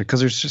a sister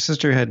because her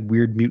sister had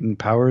weird mutant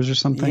powers or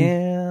something.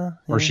 Yeah.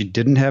 Or she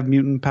didn't have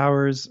mutant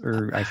powers,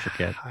 or I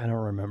forget. I don't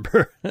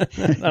remember. I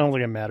don't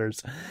think it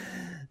matters.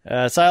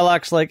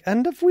 Psylocke's like,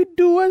 and if we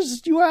do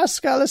as you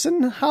ask,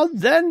 Allison, how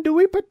then do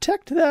we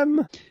protect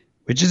them?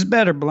 Which is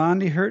better,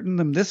 Blondie, hurting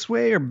them this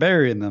way or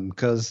burying them?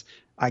 Because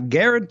I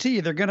guarantee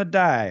they're going to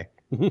die.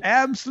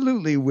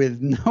 Absolutely, with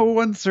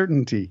no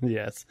uncertainty.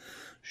 Yes.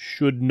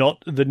 Should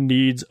not the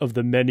needs of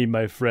the many,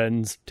 my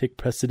friends, take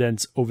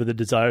precedence over the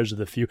desires of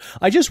the few?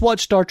 I just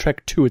watched Star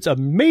Trek 2. It's an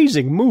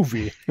amazing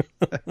movie.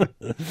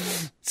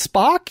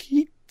 Spock,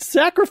 he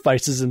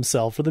sacrifices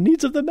himself for the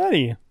needs of the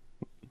many.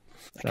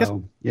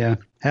 Yeah.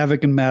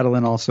 Havoc and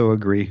Madeline also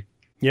agree.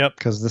 Yep.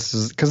 Because this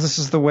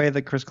is the way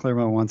that Chris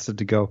Claremont wants it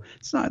to go.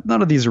 It's not.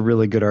 None of these are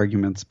really good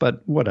arguments,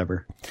 but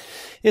whatever.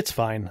 It's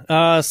fine.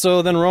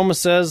 So then Roma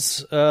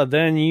says,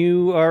 then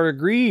you are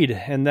agreed,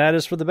 and that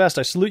is for the best.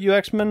 I salute you,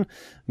 X-Men.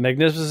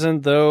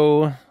 Magnificent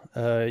though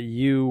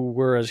you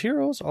were as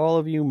heroes, all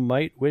of you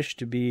might wish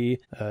to be.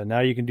 Now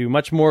you can do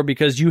much more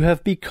because you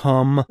have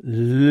become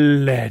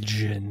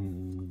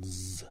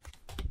legends.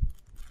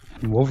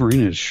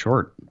 Wolverine is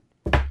short.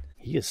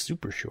 He is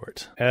super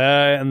short.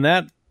 And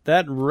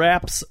that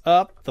wraps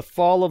up The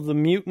Fall of the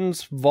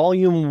Mutants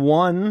Volume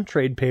 1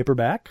 trade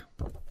paperback.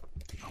 Oh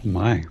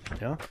my.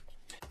 Yeah.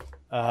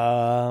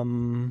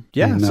 Go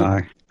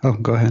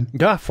ahead.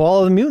 Yeah, Fall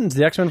of the Mutants,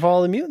 the X-Men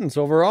Fall of the Mutants.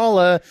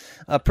 Overall,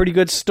 a pretty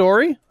good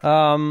story.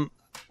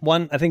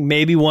 I think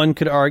maybe one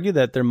could argue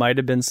that there might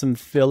have been some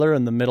filler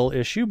in the middle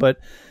issue, but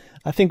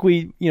I think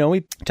we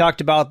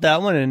talked about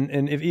that one,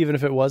 and even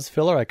if it was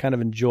filler, I kind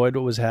of enjoyed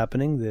what was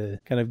happening, the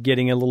kind of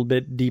getting a little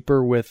bit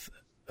deeper with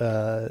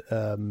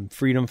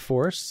Freedom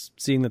Force,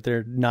 seeing that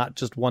they're not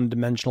just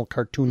one-dimensional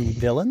cartoony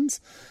villains.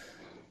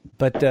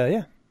 But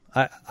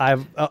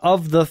I've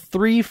of the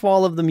 3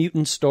 Fall of the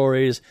Mutant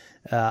stories,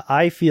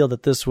 I feel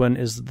that this one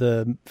is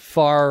the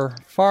far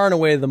and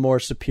away the more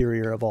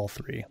superior of all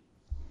 3.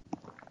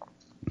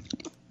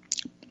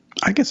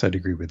 I guess I'd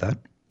agree with that.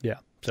 Yeah.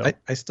 So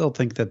I still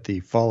think that the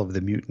Fall of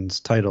the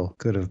Mutants title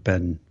could have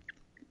been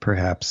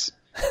perhaps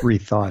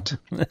rethought.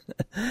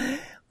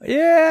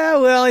 Yeah,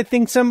 well, I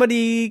think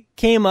somebody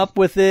came up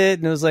with it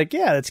and it was like,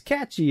 yeah, it's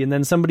catchy. And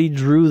then somebody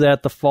drew the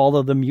Fall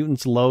of the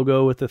Mutants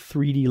logo with the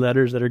 3D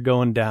letters that are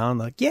going down.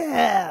 Like,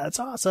 yeah, that's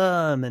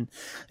awesome. And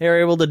they were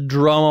able to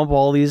drum up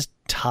all these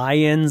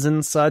tie-ins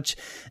and such.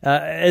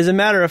 As a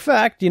matter of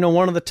fact,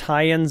 one of the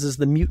tie-ins is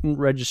the mutant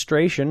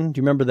registration. Do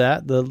you remember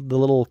that? The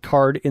little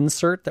card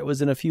insert that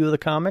was in a few of the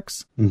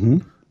comics? Mm-hmm.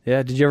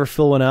 Yeah, did you ever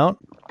fill one out?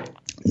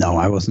 No,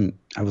 I wasn't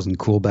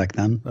cool back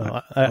then.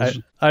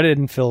 I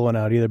didn't fill one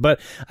out either,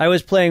 but I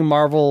was playing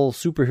Marvel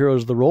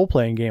Superheroes, the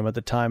role-playing game at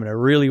the time, and I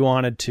really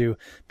wanted to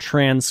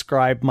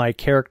transcribe my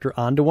character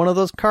onto one of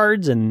those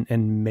cards and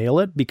mail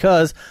it,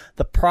 because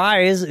the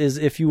prize is,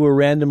 if you were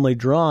randomly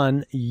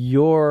drawn,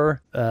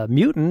 your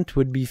mutant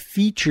would be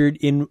featured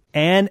in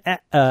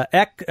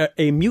a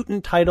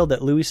mutant title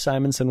that Louis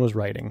Simonson was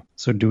writing.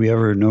 So do we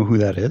ever know who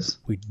that is?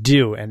 We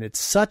do, and it's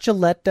such a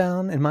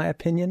letdown, in my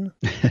opinion.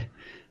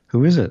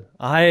 Who is it?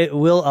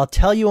 I'll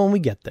tell you when we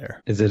get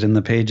there. Is it in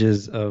the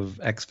pages of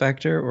X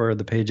Factor or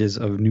the pages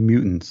of New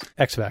Mutants?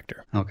 X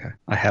Factor. Okay.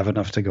 I have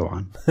enough to go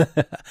on.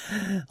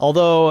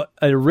 Although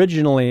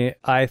originally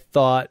I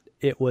thought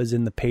it was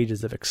in the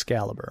pages of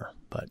Excalibur,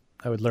 but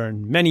I would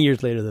learn many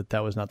years later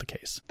that was not the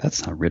case.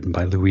 That's not written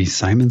by Louis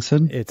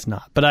Simonson. It's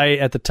not. But I,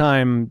 at the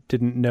time,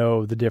 didn't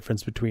know the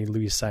difference between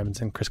Louis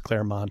Simonson, Chris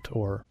Claremont,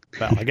 well,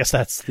 I guess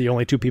that's the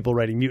only 2 people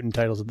writing mutant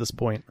titles at this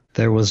point.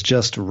 There was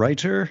just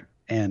writer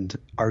and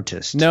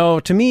artist. No,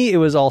 to me, it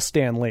was all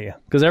Stan Lee,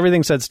 because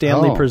everything said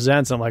Stan Lee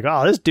Presents. I'm like,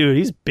 oh, this dude,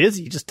 he's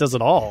busy. He just does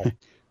it all.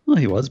 Well,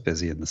 he was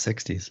busy in the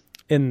 60s.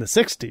 In the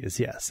 60s,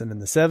 yes. And in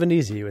the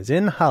 70s, he was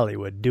in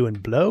Hollywood doing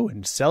blow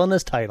and selling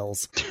his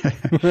titles.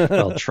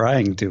 Well,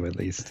 trying to, at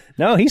least.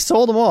 No, he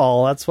sold them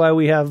all. That's why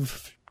we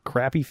have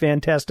crappy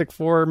Fantastic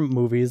Four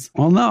movies.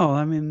 Well, no,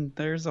 I mean,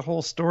 there's a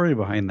whole story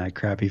behind that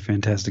crappy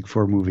Fantastic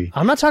Four movie.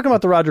 I'm not talking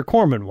about the Roger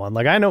Corman one.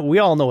 Like, I know, we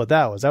all know what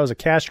that was. That was a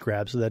cash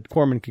grab so that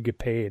Corman could get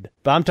paid.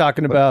 But I'm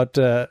talking about...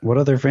 what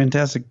other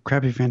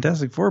crappy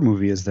Fantastic Four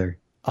movie is there?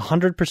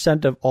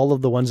 100% of all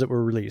of the ones that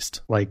were released.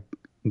 Like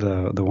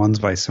the ones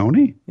by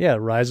Sony? Yeah,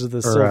 Rise of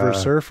the Silver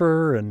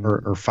Surfer and...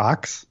 Or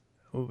Fox?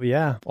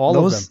 Yeah, all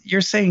of them.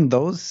 You're saying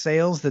those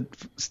sales that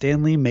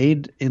Stan Lee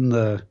made in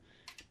the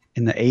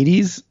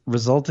 80s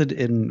resulted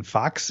in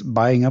Fox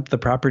buying up the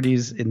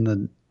properties in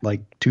the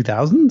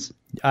 2000s?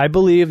 I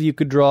believe you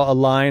could draw a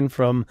line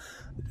from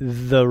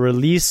the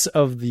release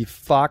of the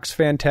Fox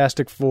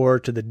Fantastic Four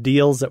to the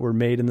deals that were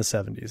made in the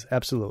 70s.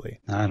 Absolutely.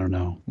 I don't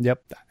know.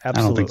 Yep, absolutely.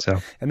 I don't think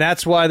so. And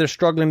that's why they're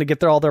struggling to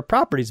get all their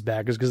properties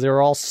back, is because they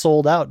were all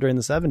sold out during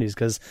the 70s,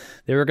 because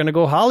they were going to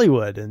go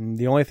Hollywood, and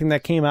the only thing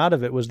that came out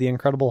of it was the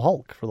Incredible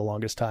Hulk for the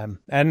longest time.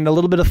 And a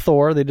little bit of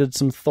Thor. They did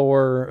some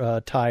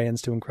Thor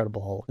tie-ins to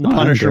Incredible Hulk. The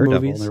Punisher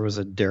movies. There was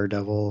a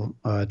Daredevil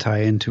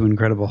tie-in to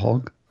Incredible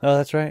Hulk. Oh,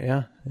 that's right.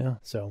 Yeah.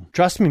 So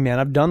trust me, man,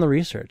 I've done the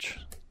research.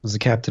 It was a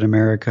Captain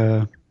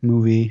America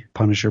movie,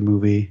 Punisher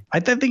movie. I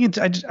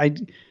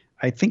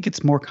think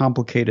it's more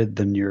complicated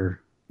than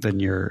you're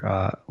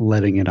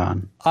letting it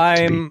on.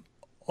 I'm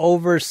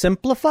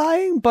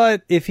oversimplifying,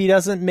 but if he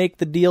doesn't make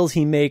the deals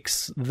he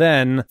makes,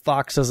 then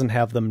Fox doesn't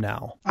have them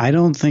now. I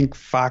don't think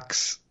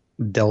Fox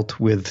dealt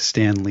with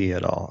Stan Lee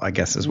at all, I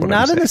guess is what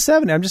I'm saying.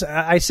 Not in the 70s.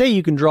 I say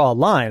you can draw a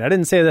line. I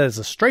didn't say that as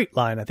a straight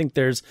line. I think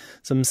there's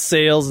some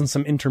sales and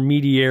some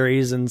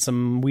intermediaries and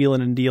some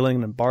wheeling and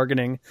dealing and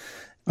bargaining.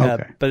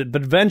 Okay. But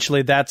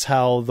eventually that's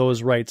how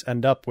those rights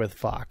end up with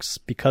Fox,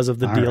 because of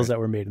the deals that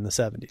were made in the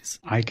 70s.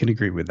 I can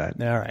agree with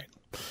that. All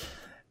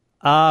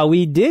right.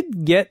 We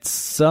did get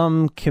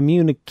some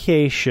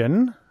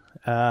communication,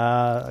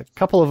 a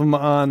couple of them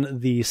on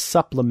the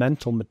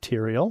supplemental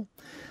material.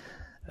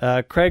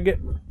 Craig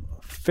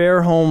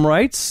Fairholm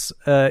writes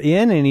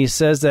in, and he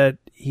says that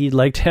he'd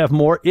like to have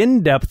more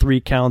in-depth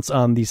recounts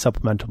on the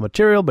supplemental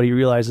material, but he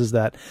realizes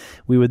that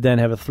we would then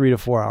have a 3 to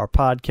 4 hour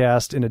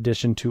podcast in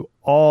addition to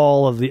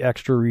all of the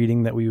extra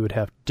reading that we would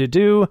have to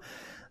do.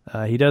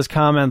 He does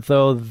comment,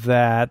 though,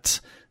 that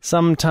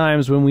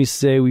sometimes when we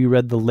say we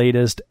read the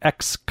latest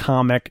X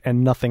comic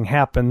and nothing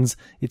happens,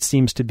 it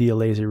seems to be a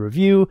lazy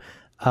review.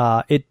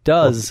 It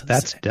does. Well,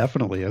 that's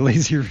definitely a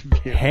lazy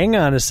review. Hang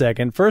on a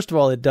second. First of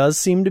all, it does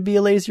seem to be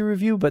a lazy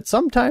review, but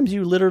sometimes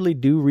you literally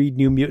do read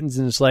New Mutants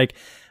and it's like,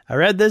 I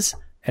read this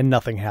and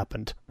nothing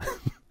happened.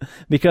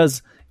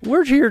 Because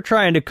we're here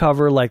trying to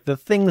cover like the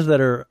things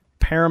that are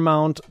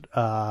paramount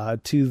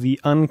to the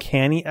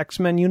Uncanny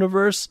X-Men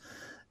universe.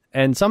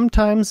 and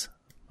sometimes,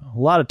 a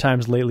lot of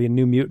times lately in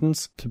New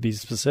Mutants, to be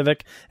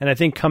specific, and I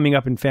think coming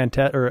up in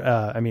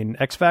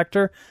X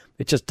Factor,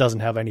 it just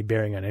doesn't have any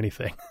bearing on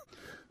anything.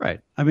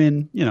 Right. I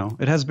mean,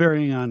 it has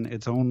bearing on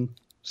its own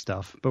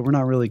stuff, but we're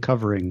not really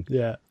covering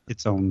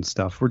its own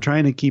stuff. We're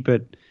trying to keep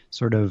it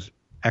sort of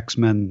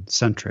X-Men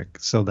centric,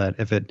 so that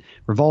if it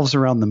revolves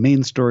around the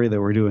main story that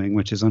we're doing,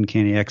 which is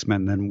Uncanny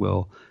X-Men, then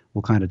we'll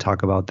kind of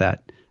talk about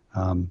that.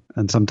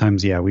 And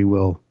sometimes, we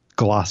will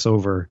gloss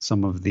over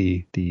some of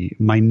the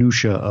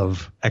minutia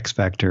of X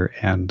Factor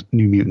and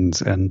New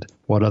Mutants and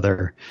what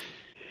other.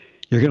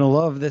 You're gonna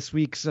love this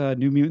week's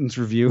New Mutants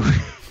review.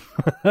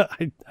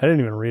 I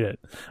didn't even read it.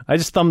 I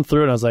just thumbed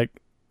through it and I was like,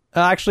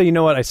 actually, you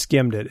know what? I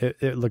skimmed it.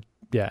 It looked,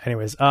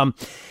 anyways.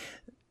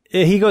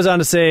 He goes on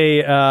to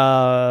say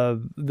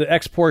the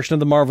X portion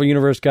of the Marvel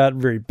Universe got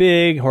very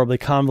big, horribly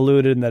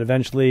convoluted, and that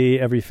eventually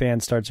every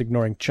fan starts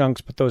ignoring chunks.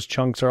 But those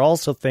chunks are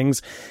also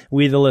things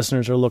we, the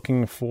listeners, are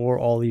looking for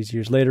all these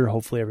years later.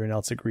 Hopefully everyone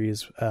else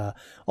agrees.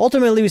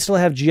 Ultimately, we still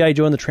have G.I.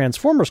 Joe and the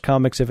Transformers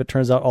comics if it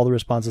turns out all the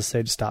responses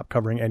say to stop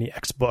covering any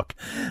X book.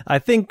 I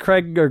think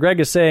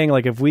Greg is saying,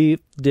 like, if we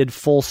did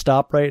full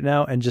stop right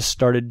now and just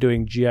started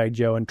doing G.I.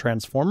 Joe and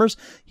Transformers,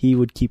 he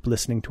would keep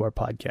listening to our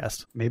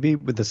podcast. Maybe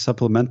with the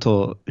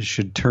supplemental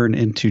should turn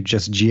into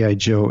just G.I.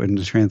 Joe and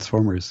the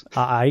Transformers.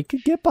 I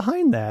could get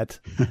behind that.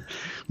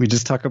 We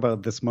just talk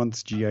about this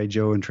month's G.I.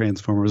 Joe and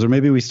Transformers, or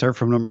maybe we start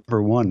from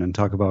number 1 and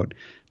talk about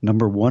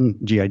number 1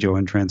 G.I. Joe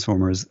and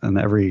Transformers, and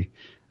every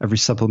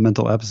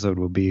supplemental episode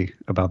will be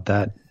about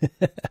that.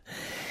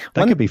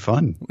 That could be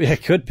fun. Yeah,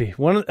 it could be.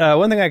 One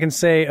thing I can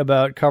say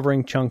about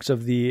covering chunks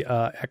of the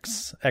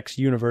X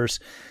universe,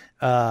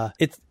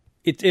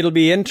 it'll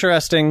be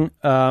interesting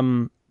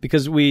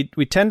because we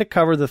tend to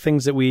cover the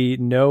things that we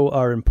know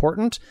are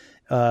important,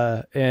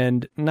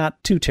 and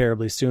not too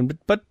terribly soon,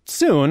 but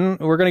soon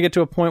we're going to get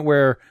to a point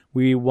where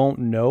we won't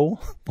know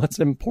what's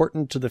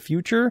important to the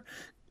future.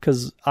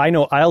 Because I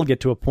know I'll get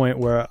to a point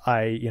where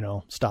I,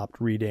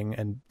 stopped reading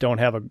and don't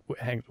have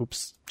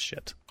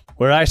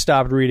where I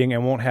stopped reading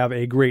and won't have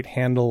a great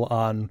handle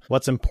on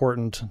what's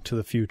important to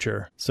the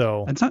future.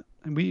 So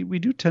we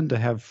do tend to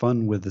have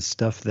fun with the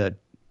stuff that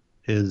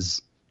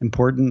is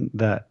important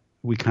that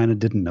we kind of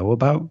didn't know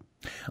about.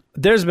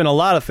 There's been a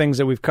lot of things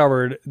that we've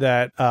covered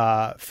that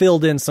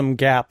filled in some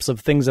gaps of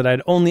things that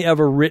I'd only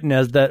ever written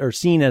as that or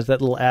seen as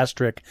that little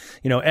asterisk,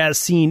 as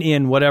seen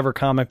in whatever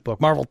comic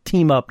book, Marvel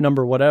Team Up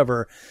number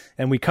whatever.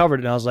 And we covered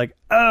it and I was like,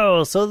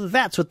 oh, so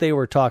that's what they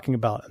were talking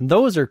about. And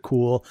those are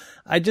cool.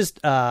 I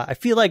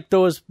feel like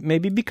those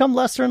maybe become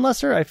lesser and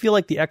lesser. I feel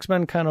like the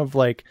X-Men kind of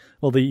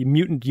the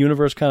mutant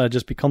universe kind of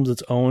just becomes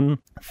its own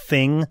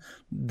thing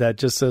that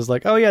just says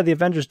like, oh yeah, the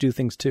Avengers do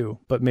things too.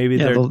 But maybe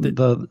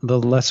the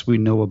less we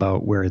know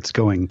about where it's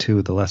going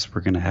to, the less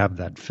we're going to have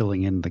that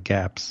filling in the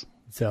gaps.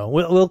 So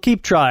we'll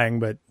keep trying,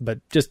 but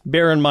just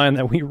bear in mind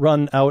that we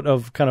run out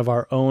of kind of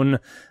our own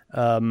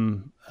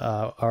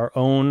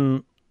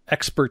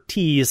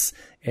expertise,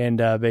 and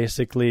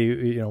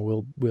basically,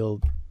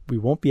 we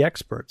won't be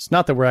experts.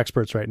 Not that we're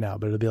experts right now,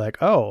 but it'll be like,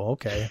 oh,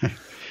 okay.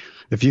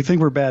 If you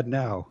think we're bad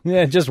now,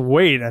 yeah, just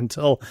wait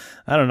until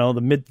I don't know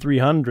the mid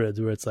 300s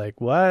where it's like,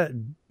 what?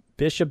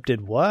 Bishop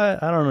did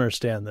what? I don't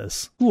understand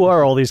this. Who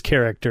are all these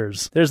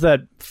characters? There's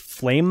that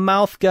flame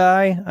mouth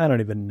guy. I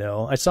don't even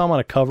know. I saw him on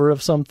a cover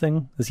of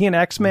something. Is he an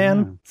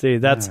X-Man? See,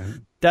 that's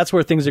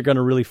where things are going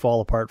to really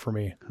fall apart for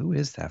me. Who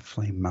is that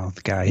flame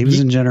mouth guy? He was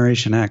in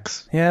Generation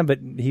X. Yeah, but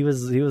he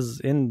was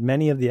in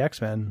many of the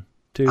X-Men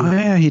too. Oh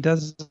yeah, he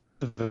does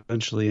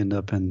eventually end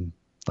up in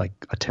like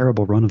a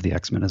terrible run of the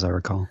X-Men, as I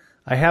recall.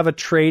 I have a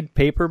trade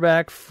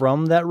paperback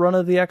from that run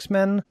of the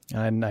X-Men,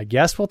 and I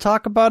guess we'll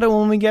talk about it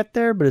when we get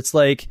there, but it's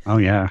like... Oh,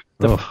 yeah.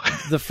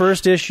 The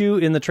first issue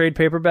in the trade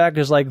paperback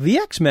is like, the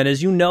X-Men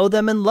as you know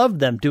them and love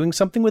them, doing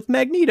something with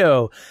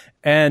Magneto.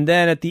 And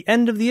then at the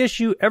end of the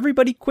issue,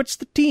 everybody quits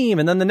the team.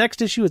 And then the next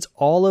issue, it's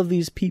all of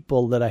these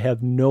people that I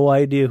have no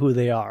idea who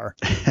they are.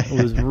 It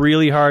was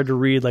really hard to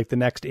read like the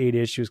next 8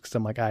 issues because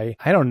I'm like, I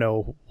don't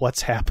know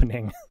what's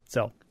happening.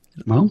 So...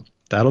 Well...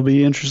 That'll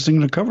be interesting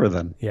to cover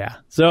then. Yeah.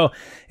 So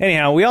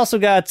anyhow, we also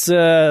got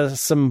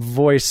some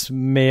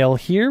voicemail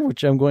here,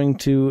 which I'm going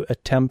to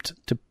attempt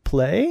to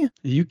play.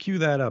 You cue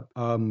that up.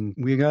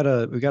 We got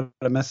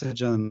a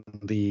message on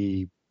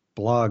the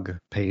blog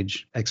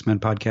page,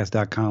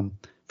 xmenpodcast.com,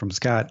 from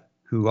Scott,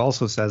 who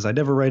also says, I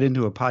never write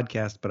into a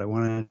podcast, but I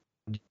wanted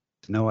to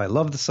know I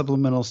love the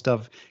supplemental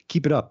stuff.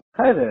 Keep it up.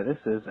 Hi there, this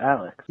is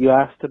Alex. You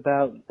asked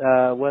about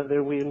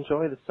whether we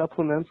enjoy the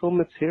supplemental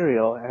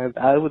material, and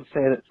I would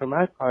say that for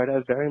my part,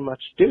 I very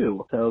much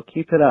do. So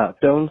keep it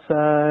up. Don't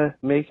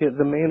make it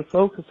the main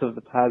focus of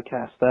the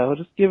podcast, though.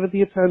 Just give it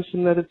the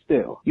attention that it's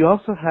due. You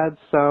also had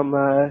some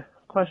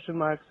question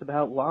marks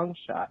about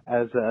Longshot.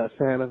 As a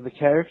fan of the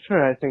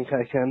character, I think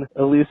I can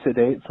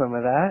elucidate some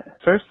of that.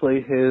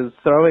 Firstly, his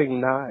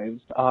throwing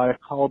knives are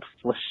called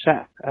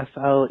flechettes.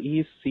 F-L-E-C-H-E-T-T-E-S.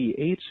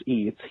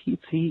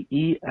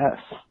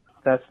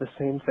 That's the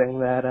same thing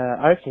that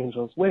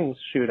Archangel's wings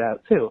shoot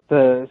out, too.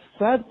 The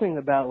sad thing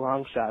about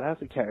Longshot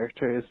as a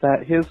character is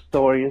that his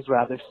story is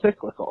rather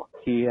cyclical.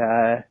 He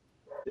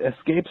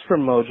escapes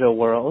from Mojo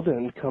World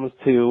and comes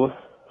to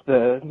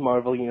the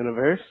Marvel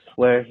Universe,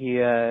 where he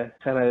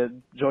kind of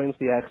joins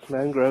the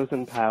X-Men, grows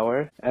in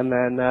power, and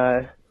then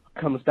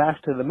comes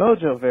back to the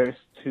Mojoverse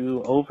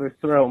to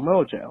overthrow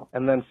Mojo,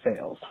 and then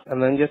fails,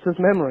 and then gets his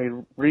memory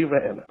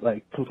rewritten,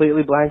 like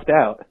completely blanked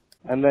out.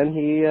 And then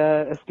he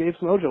escapes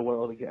Mojo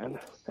World again,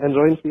 and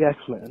joins the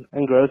X-Men,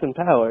 and grows in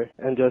power,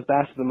 and goes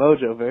back to the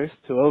Mojoverse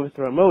to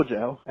overthrow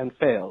Mojo, and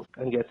fails,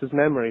 and gets his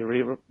memory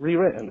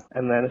rewritten,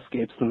 and then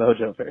escapes the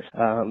Mojoverse.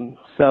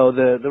 So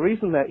the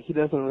reason that he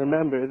doesn't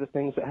remember the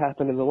things that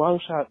happened in the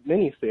Longshot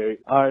miniseries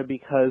are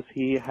because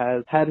he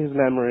has had his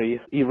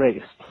memory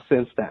erased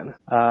since then.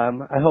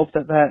 I hope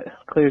that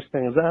clears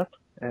things up,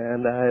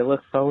 and I look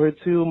forward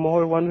to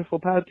more wonderful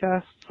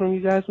podcasts from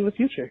you guys in the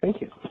future.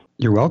 Thank you.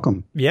 You're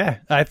welcome. Yeah,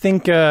 I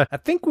think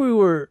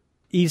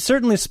he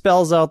certainly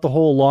spells out the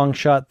whole long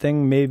shot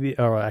thing, maybe,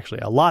 or actually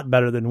a lot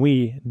better than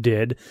we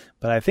did,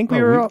 but I think we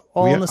were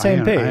all on the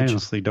same page. I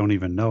honestly don't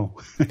even know.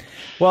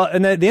 Well,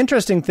 and the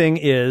interesting thing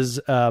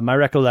is, my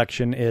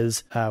recollection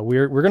is,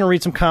 we're going to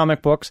read some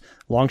comic books.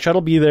 Long shot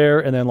will be there,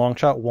 and then long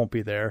shot won't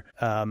be there.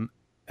 And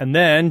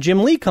then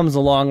Jim Lee comes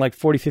along like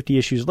 40, 50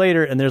 issues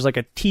later, and there's like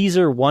a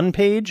teaser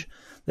 1-page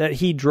that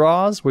he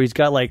draws where he's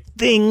got like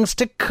things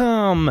to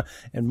come.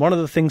 And one of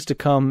the things to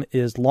come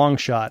is Long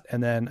Shot.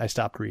 And then I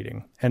stopped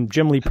reading. And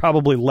Jim Lee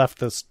probably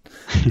left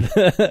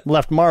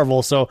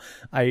Marvel. So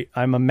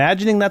I'm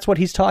imagining that's what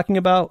he's talking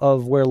about,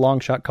 of where Long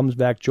Shot comes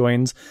back,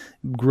 joins,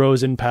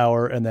 grows in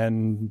power, and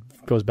then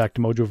goes back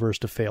to Mojoverse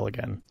to fail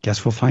again.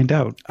 Guess we'll find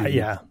out.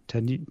 Yeah.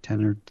 10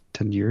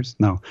 years?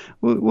 No,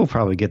 we'll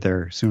probably get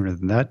there sooner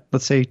than that.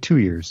 Let's say 2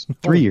 years,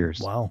 3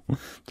 years. Wow.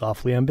 It's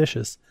awfully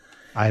ambitious.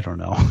 I don't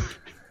know.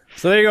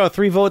 So there you go.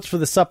 3 votes for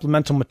the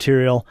supplemental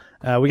material.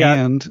 We got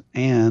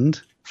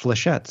and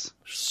flechettes.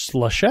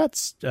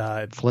 Slushettes?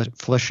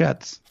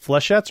 Flechettes.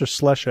 Fleshettes or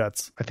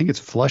slushettes? I think it's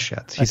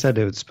flechettes. He said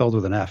it was spelled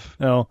with an F.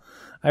 No,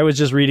 I was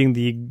just reading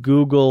the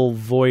Google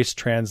Voice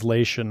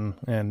translation,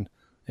 and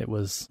it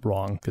was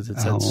wrong because it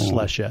said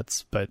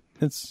slushettes, but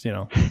it's,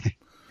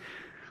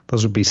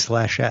 Those would be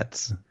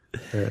slashettes.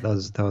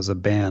 That was a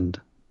band.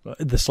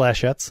 The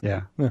Slashettes?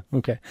 Yeah.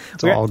 Okay.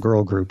 It's all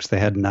girl groups. They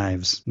had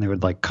knives, and they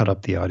would cut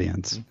up the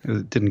audience.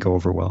 It didn't go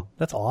over well.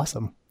 That's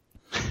awesome.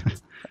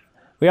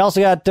 We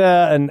also got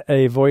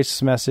a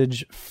voice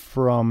message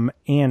from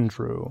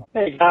Andrew.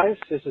 Hey, guys.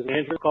 This is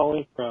Andrew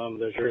calling from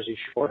the Jersey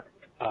Shore.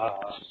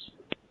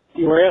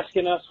 You were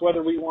asking us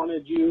whether we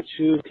wanted you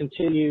to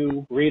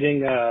continue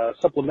reading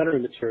supplementary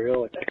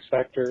material like X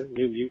Factor,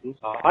 New Mutants.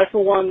 I,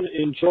 for one,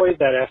 enjoyed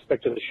that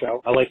aspect of the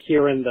show. I like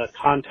hearing the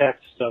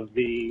context of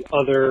the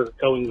other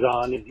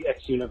goings-on in the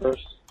X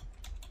universe.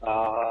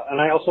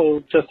 And I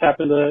also just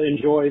happen to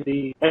enjoy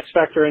the X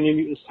Factor and New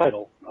Mutants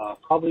title,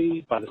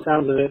 probably, by the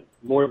sounds of it,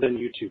 more than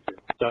you two do.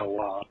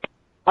 So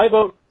I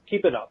vote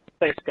keep it up.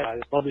 Thanks,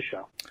 guys. Love the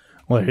show.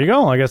 Well, there you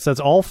go. I guess that's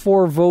all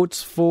 4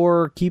 votes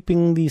for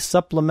keeping the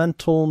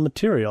supplemental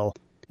material.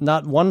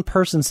 Not one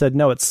person said,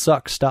 no, it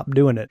sucks, stop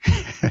doing it.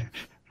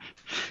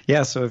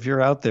 Yeah, so if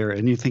you're out there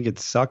and you think it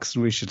sucks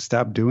and we should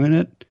stop doing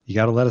it, you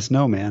got to let us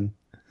know, man.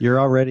 You're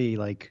already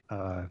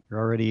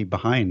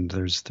behind.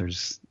 There's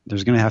going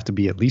to have to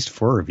be at least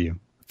 4 of you.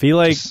 Feel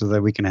like, just so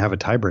that we can have a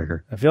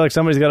tiebreaker. I feel like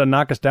somebody's got to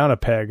knock us down a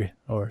peg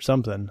or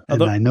something.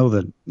 And I know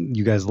that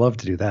you guys love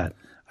to do that.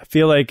 I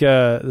feel like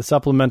the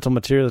supplemental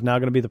material is now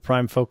going to be the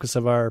prime focus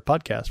of our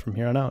podcast from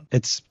here on out.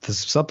 It's the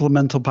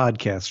supplemental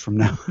podcast from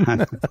now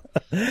on.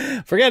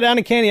 Forget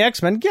Uncanny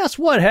X-Men. Guess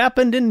what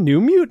happened in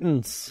New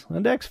Mutants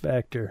and X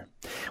Factor?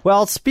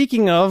 Well,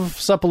 speaking of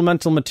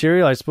supplemental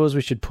material, I suppose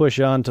we should push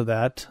on to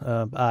that.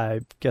 I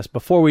guess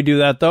before we do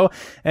that, though,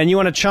 and you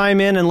want to chime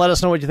in and let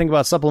us know what you think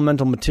about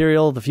supplemental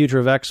material, the future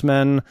of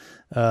X-Men,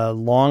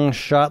 long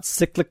shot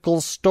cyclical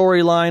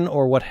storyline,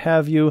 or what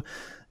have you,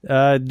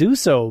 do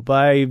so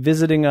by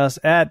visiting us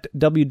at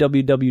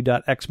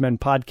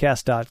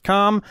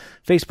www.xmenpodcast.com,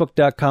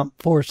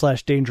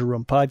 facebook.com/Danger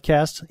Room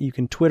Podcast. You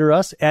can Twitter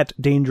us at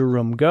Danger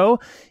Room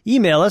Go,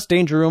 email us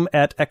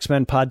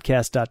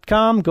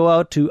dangerroom@xmenpodcast.com, go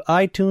out to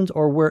iTunes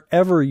or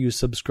wherever you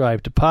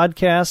subscribe to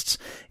podcasts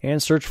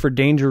and search for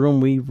Danger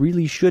Room. We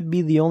really should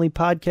be the only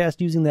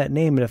podcast using that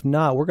name, and if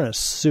not, we're going to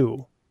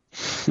sue.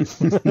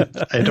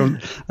 I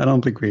don't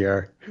think we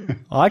are.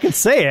 Well, I can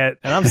say it,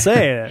 and I'm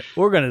saying it.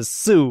 We're going to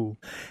sue.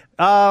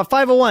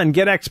 501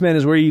 Get X-Men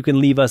is where you can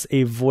leave us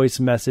a voice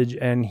message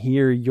and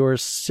hear your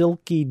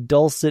silky,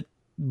 dulcet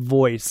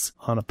voice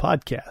on a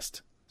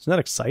podcast. Isn't that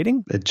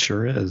exciting? It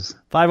sure is.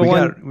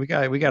 501 We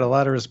got a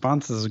lot of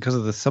responses because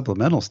of the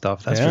supplemental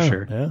stuff, that's for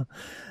sure. Yeah.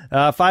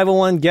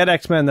 501 Get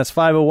X-Men, that's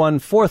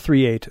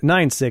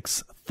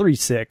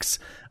 501-438-9636.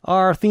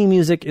 Our theme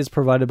music is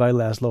provided by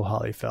Laszlo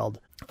Hollifeld.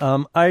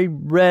 I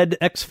read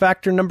X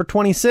Factor number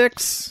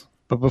 26.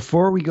 But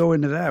before we go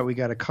into that, we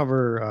got to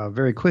cover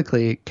very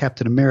quickly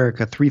Captain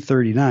America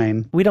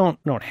 339. We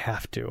don't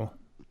have to.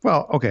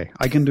 Well, okay,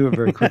 I can do it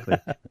very quickly.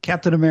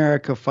 Captain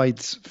America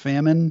fights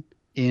famine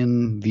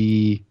in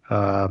the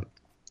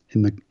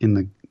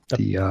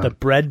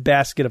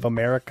breadbasket of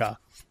America.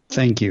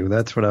 Thank you.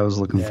 That's what I was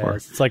looking for.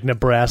 It's like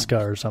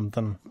Nebraska or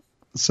something.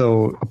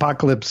 So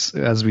Apocalypse,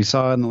 as we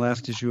saw in the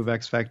last issue of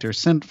X Factor,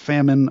 sent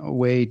Famine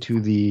away to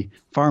the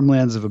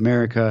farmlands of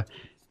America,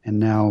 and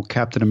now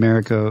Captain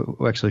America,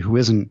 actually who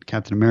isn't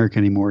Captain America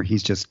anymore,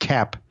 he's just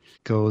Cap,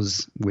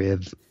 goes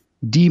with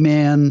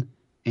D-Man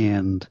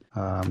and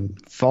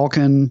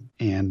Falcon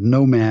and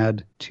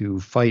Nomad to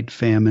fight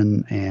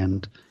Famine,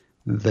 and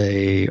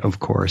they, of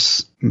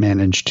course,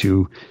 manage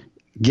to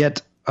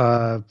get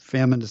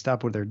Famine to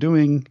stop what they're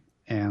doing,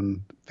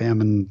 and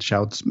Famine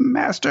shouts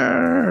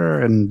 "Master!"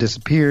 and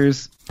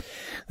disappears.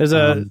 There's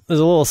a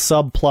little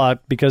subplot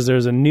because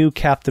there's a new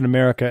Captain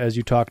America, as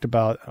you talked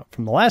about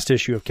from the last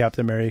issue of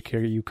Captain America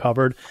you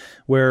covered,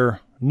 where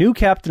new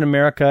Captain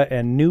America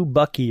and new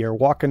Bucky are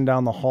walking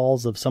down the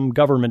halls of some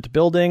government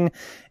building,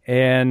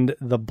 and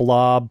the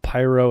Blob,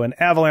 Pyro, and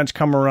Avalanche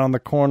come around the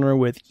corner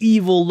with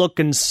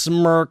evil-looking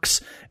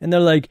smirks, and they're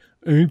like,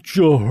 "Ain't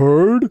you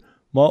heard?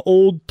 My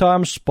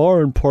old-time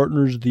sparring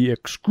partners, the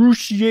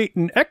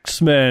excruciating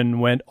X-Men,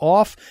 went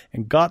off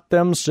and got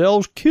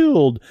themselves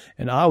killed,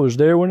 and I was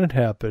there when it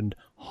happened.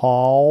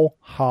 How?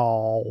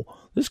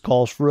 This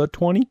calls for a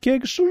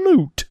 20-keg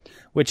salute."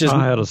 Which is,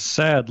 I had a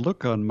sad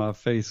look on my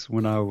face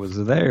when I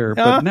was there,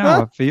 but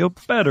now I feel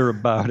better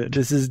about it.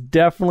 This is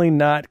definitely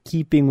not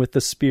keeping with the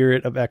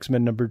spirit of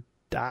X-Men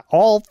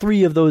all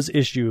three of those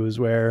issues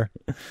where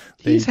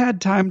he's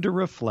had time to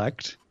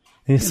reflect.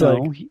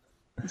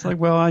 It's like,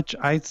 well,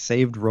 I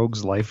saved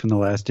Rogue's life in the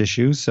last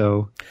issue,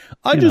 so...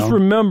 I just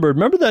remembered.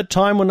 Remember that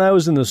time when I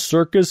was in the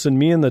circus and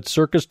me and the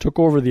circus took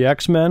over the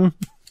X-Men?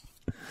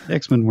 The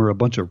X-Men were a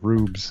bunch of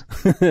rubes.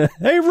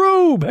 Hey,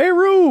 Rube!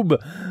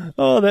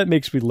 Oh, that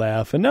makes me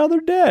laugh. And now they're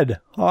dead.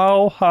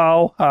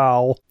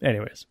 How?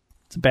 Anyways,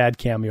 it's a bad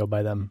cameo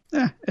by them.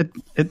 Yeah,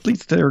 at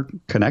least they're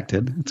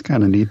connected. It's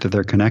kind of neat that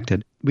they're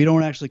connected. We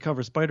don't actually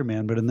cover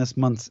Spider-Man, but in this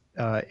month's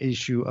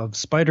issue of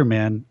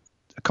Spider-Man,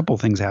 a couple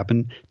things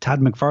happen. Todd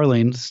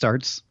McFarlane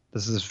starts.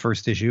 This is his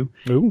first issue.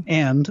 Ooh.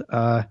 And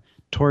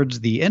towards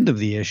the end of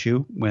the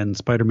issue, when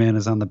Spider-Man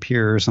is on the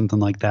pier or something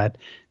like that,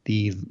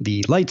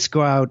 the lights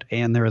go out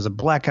and there is a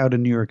blackout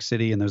in New York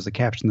City, and there's a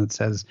caption that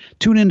says,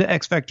 "Tune into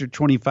X Factor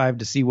 25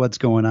 to see what's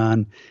going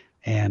on."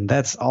 And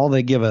that's all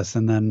they give us.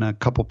 And then a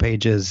couple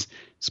pages,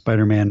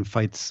 Spider-Man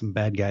fights some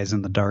bad guys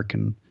in the dark,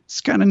 and it's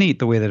kind of neat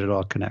the way that it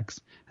all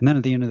connects. And then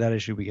at the end of that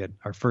issue, we get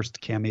our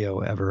first cameo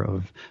ever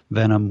of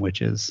Venom,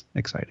 which is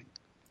exciting.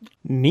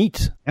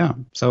 Neat. Yeah.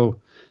 So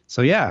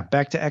yeah,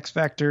 back to X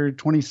Factor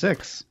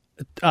 26.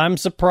 I'm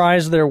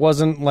surprised there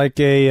wasn't like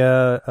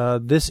a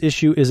this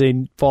issue is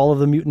a Fall of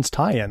the Mutants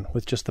tie-in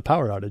with just the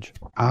power outage.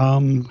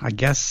 I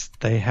guess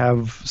they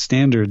have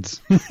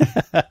standards.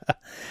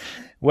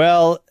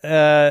 Well,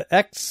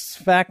 X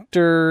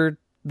Factor,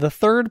 the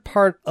third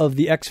part of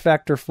the X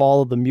Factor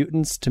Fall of the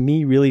Mutants, to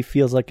me really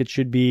feels like it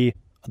should be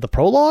the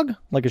prologue.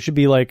 Like it should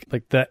be like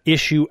the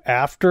issue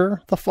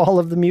after the Fall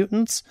of the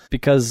Mutants,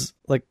 because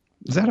like.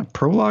 Is that a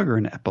prologue or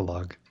an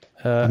epilogue?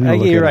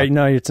 You're right.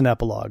 No, it's an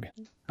epilogue.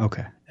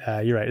 Okay.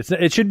 You're right.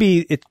 This should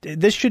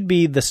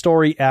be the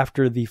story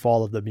after the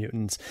Fall of the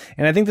Mutants.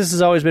 And I think this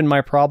has always been my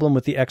problem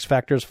with the X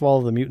Factor's Fall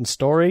of the Mutants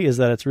story, is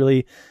that it's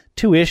really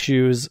 2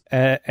 issues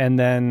and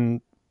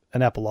then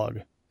an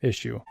epilogue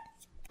issue.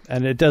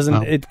 And it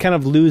doesn't, it kind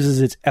of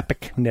loses its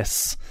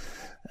epicness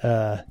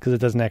because it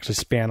doesn't actually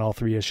span all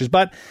 3 issues.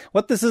 But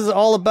what this is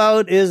all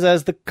about is,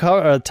 as the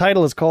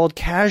title is called,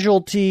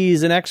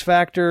 casualties in X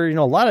Factor.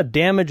 A lot of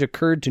damage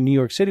occurred to New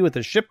York City with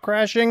the ship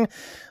crashing.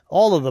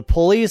 All of the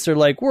police are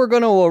like, "We're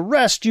going to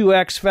arrest you,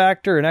 X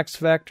Factor." And X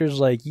Factor's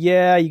like,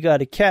 "Yeah, you got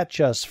to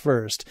catch us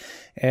first."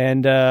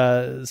 And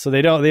so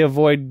they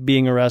avoid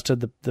being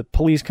arrested. The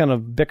police kind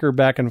of bicker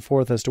back and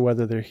forth as to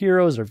whether they're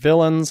heroes or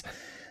villains.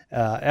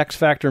 X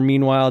Factor,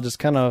 meanwhile, just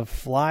kind of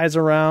flies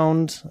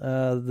around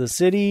the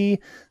city,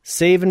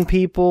 saving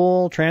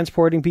people,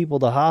 transporting people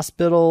to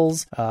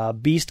hospitals.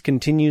 Beast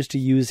continues to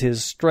use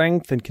his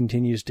strength and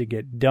continues to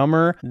get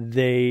dumber.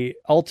 They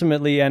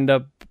ultimately end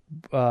up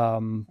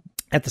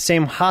at the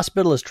same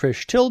hospital as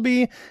Trish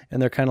Tilby,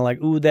 and they're kind of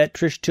like, "Ooh, that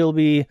Trish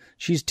Tilby,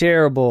 she's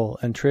terrible."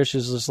 And Trish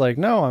is just like,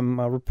 "No, I'm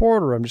a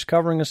reporter. I'm just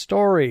covering a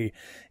story.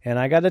 And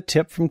I got a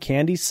tip from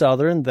Candy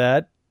Southern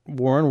that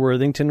Warren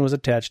Worthington was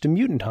attached to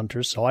Mutant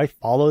Hunters, so I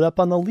followed up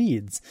on the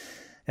leads."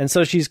 And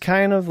so she's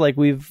kind of like,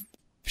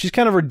 she's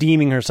kind of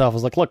redeeming herself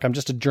as like, "Look, I'm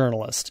just a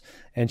journalist."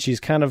 And she's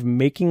kind of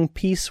making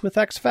peace with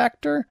X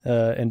Factor.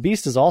 And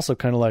Beast is also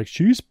kind of like,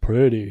 "She's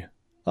pretty.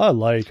 I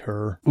like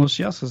her." Well,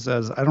 she also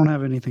says, "I don't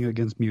have anything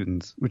against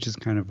mutants," which is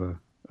kind of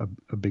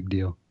a big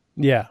deal.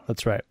 Yeah,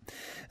 that's right.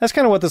 That's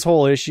kind of what this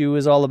whole issue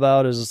is all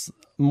about, is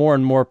more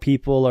and more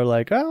people are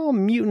like, "Oh,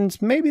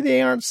 mutants, maybe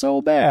they aren't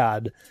so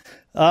bad."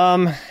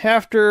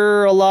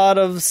 After a lot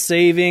of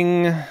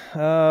saving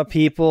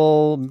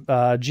people,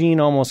 Jean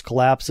almost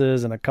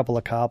collapses, and a couple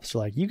of cops are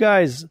like, "You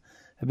guys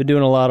have been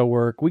doing a lot of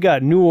work. We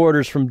got new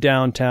orders from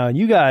downtown.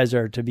 You guys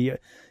are to be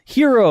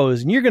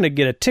heroes, and you're going to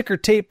get a ticker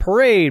tape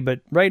parade,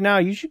 but right now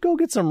you should go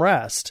get some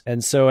rest."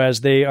 And so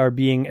as they are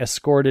being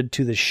escorted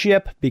to the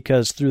ship,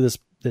 because through this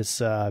this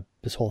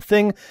whole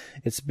thing.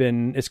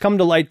 It's come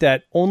to light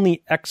that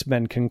only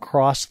X-Men can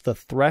cross the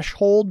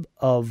threshold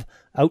of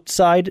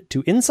outside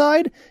to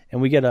inside,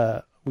 and we get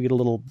a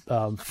little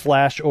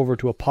flash over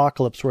to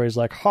Apocalypse where he's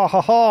like, ha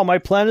ha ha, my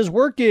plan is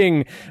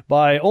working.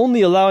 By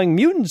only allowing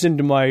mutants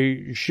into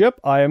my ship,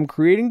 I am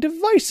creating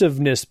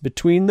divisiveness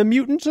between the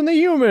mutants and the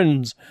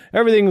humans.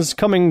 Everything's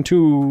coming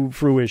to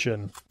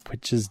fruition,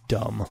 which is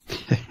dumb.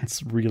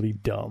 It's really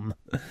dumb.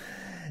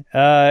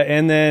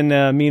 And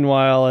then,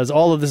 meanwhile, as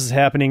all of this is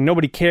happening,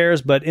 nobody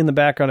cares, but in the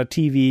background, a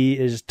TV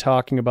is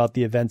talking about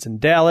the events in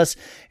Dallas,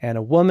 and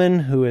a woman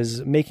who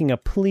is making a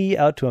plea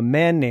out to a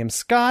man named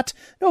Scott.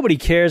 Nobody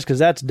cares, because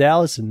that's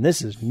Dallas, and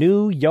this is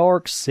New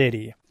York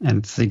City. And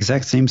it's the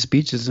exact same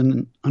speech as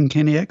in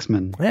Uncanny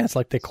X-Men. Yeah, it's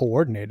like they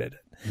coordinated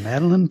it.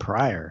 Madeline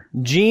Pryor.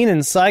 Jean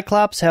and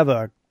Cyclops have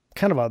a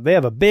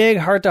big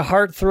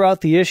heart-to-heart throughout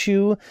the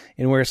issue,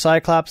 in where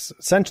Cyclops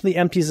essentially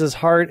empties his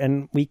heart,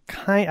 and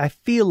I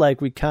feel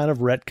like we kind of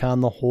retcon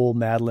the whole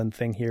Madeline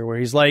thing here, where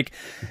he's like,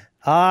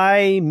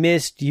 I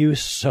missed you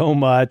so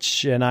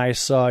much, and I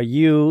saw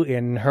you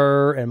in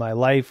her, and my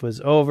life was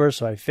over,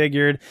 so I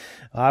figured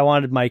I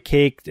wanted my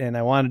cake, and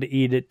I wanted to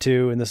eat it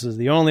too, and this is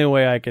the only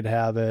way I could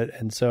have it,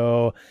 and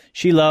so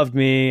she loved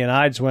me, and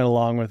I just went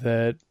along with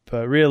it,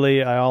 but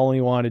really, I only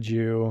wanted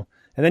you.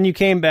 And then you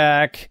came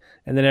back,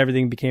 and then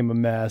everything became a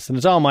mess, and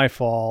it's all my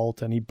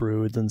fault, and he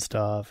broods and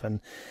stuff.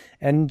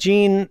 And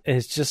Jean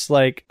is just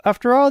like,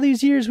 after all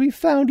these years, we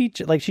found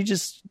each, like, she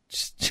just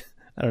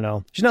I don't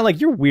know. She's not like,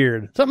 you're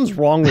weird. Something's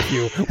wrong with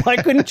you. Why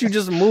couldn't you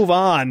just move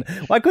on?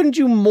 Why couldn't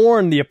you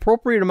mourn the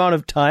appropriate amount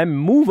of time and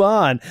move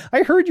on?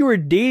 I heard you were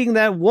dating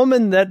that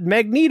woman that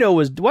Magneto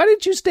was. Why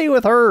didn't you stay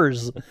with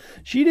hers?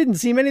 She didn't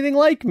seem anything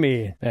like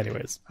me.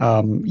 Anyways.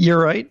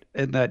 You're right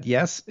in that,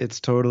 yes, it's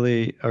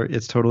totally a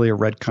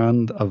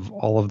retcon of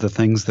all of the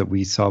things that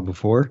we saw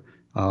before.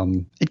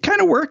 It kind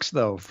of works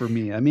though for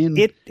me. I mean,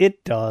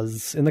 it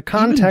does in the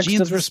context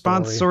Jean's of the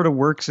response story. Sort of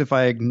works if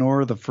I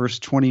ignore the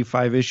first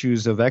 25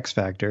 issues of X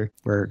Factor,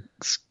 where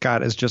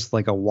Scott is just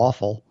like a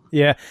waffle.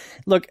 Yeah,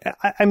 look,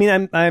 I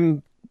mean,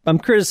 I'm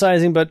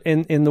criticizing, but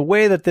in the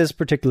way that this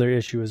particular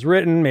issue is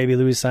written, maybe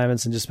Louise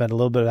Simonson just spent a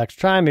little bit of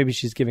extra time. Maybe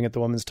she's giving it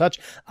the woman's touch.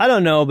 I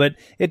don't know, but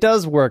it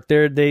does work.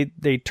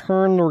 They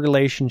turn the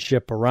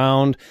relationship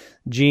around.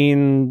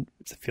 Jean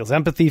feels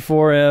empathy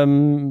for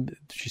him.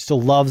 She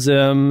still loves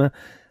him.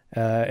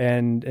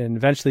 And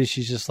eventually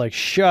she's just like,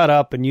 shut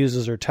up, and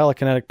uses her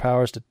telekinetic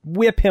powers to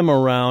whip him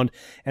around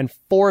and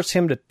force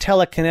him to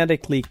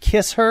telekinetically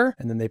kiss her.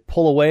 And then they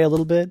pull away a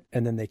little bit,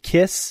 and then they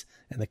kiss,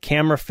 and the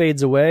camera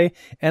fades away.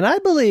 And I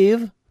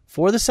believe,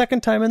 for the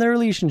second time in their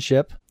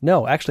relationship,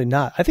 no, actually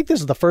not. I think this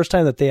is the first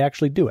time that they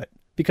actually do it,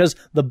 because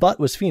the butt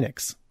was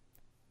Phoenix.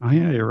 Oh,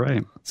 yeah, you're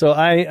right. So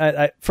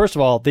I first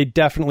of all, they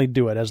definitely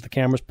do it as the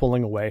camera's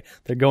pulling away.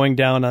 They're going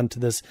down onto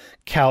this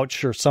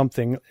couch or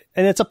something,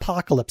 and it's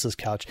Apocalypse's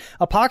couch.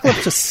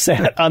 Apocalypse just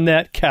sat on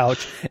that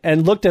couch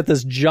and looked at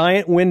this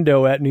giant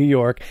window at New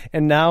York,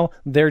 and now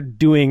they're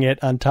doing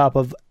it on top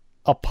of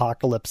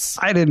Apocalypse.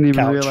 I didn't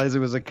even couch. realize it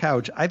was a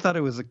couch. I thought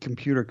it was a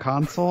computer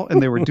console,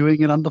 and they were doing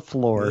it on the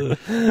floor in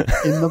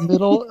the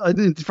middle,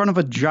 in front of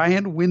a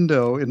giant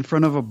window, in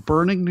front of a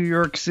burning New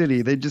York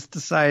City. They just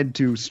decide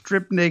to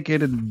strip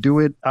naked and do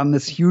it on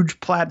this huge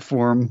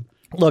platform.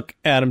 Look,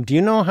 Adam, do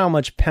you know how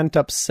much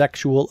pent-up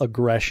sexual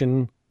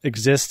aggression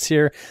exists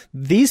here?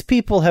 These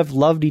people have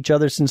loved each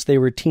other since they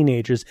were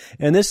teenagers,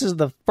 and this is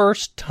the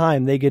first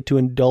time they get to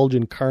indulge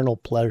in carnal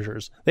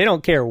pleasures. They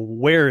don't care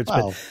where it's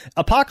been.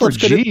 Apocalypse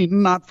for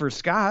Jean, not for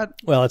Scott.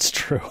 Well, it's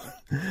true.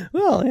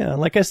 Well, yeah,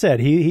 like I said,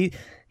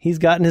 he's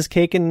gotten his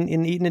cake and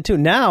eaten it too.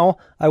 Now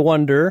I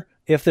wonder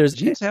if there's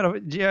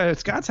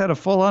Scott's had a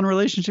full-on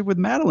relationship with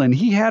Madeline.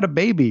 He had a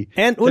baby,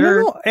 and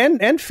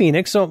and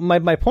Phoenix. So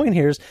my point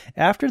here is,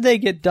 after they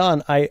get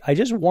done, I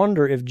just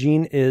wonder if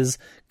Jean is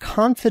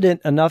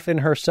confident enough in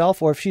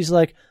herself, or if she's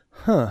like,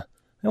 I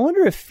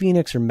wonder if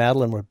Phoenix or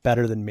Madeline were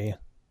better than me.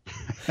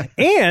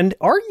 And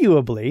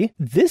arguably,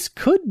 this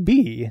could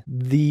be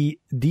the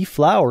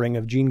deflowering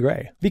of Jean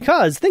Grey.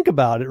 Because think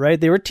about it,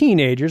 right? They were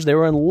teenagers, they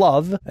were in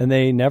love, and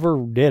they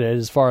never did it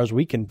as far as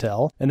we can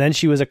tell. And then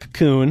she was a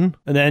cocoon,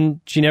 and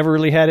then she never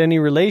really had any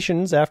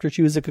relations after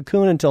she was a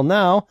cocoon until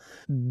now.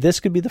 This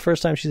could be the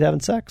first time she's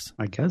having sex.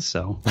 I guess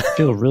so. I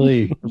feel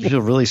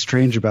really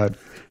strange about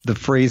the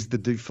phrase, the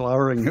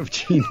deflowering of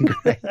Jean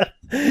Grey.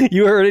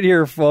 You heard it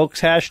here, folks.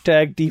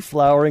 Hashtag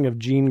deflowering of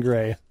Jean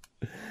Grey.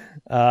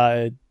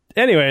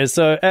 Anyway,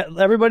 so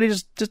everybody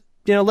just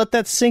let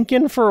that sink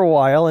in for a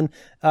while, and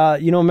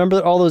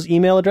remember all those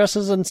email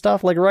addresses and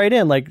stuff. Like, write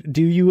in. Like,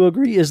 do you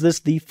agree? Is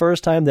this the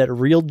first time that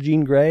real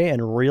Jean Grey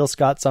and real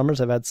Scott Summers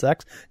have had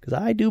sex? Because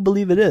I do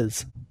believe it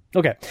is.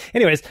 Okay.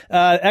 Anyways,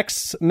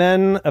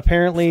 X-Men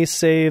apparently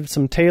saved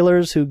some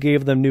tailors who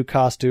gave them new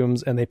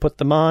costumes, and they put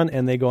them on,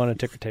 and they go on a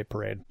ticker tape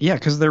parade. Yeah,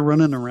 because they're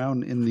running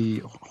around in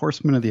the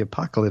Horsemen of the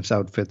Apocalypse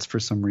outfits for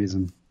some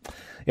reason.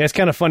 Yeah, it's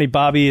kind of funny.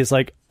 Bobby is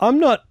like, I'm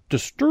not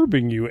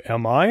disturbing you,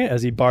 am I?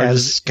 As he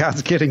barges. As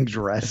Scott's getting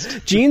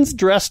dressed. Jean's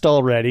dressed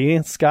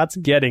already. Scott's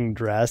getting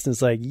dressed. And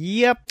it's like,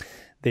 yep,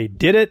 They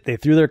did it. They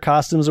threw their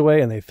costumes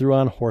away, and they threw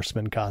on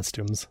horseman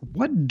costumes.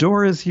 What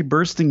door is he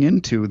bursting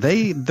into?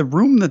 The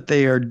room that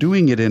they are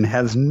doing it in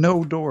has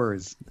no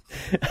doors.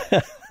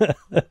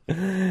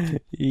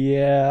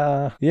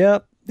 Yeah.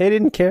 Yep. They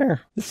didn't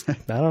care. I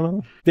don't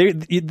know. They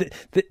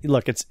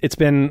look, it's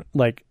been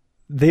like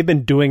they've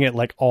been doing it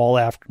like all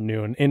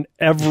afternoon in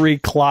every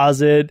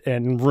closet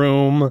and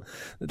room.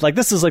 Like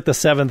this is like the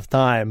 7th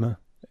time.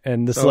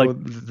 And this is like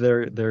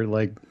they're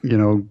like,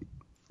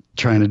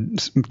 trying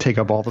to take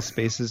up all the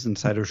spaces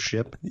inside a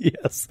ship.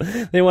 Yes.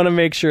 They want to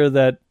make sure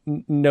that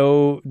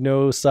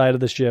no side of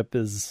the ship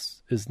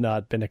is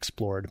not been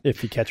explored,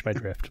 if you catch my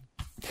drift.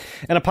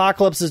 And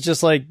Apocalypse is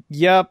just like,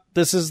 yep,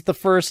 this is the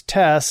first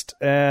test,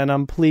 and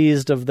I'm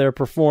pleased of their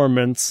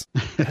performance.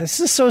 This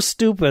is so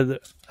stupid.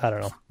 I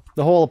don't know.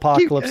 The whole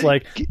Apocalypse,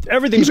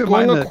 everything's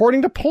going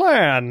according to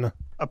plan.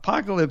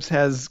 Apocalypse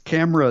has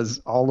cameras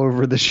all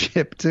over the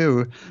ship,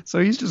 too. So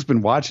he's just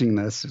been watching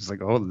this. It's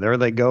like, oh, there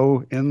they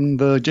go in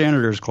the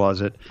janitor's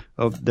closet.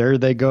 Oh, there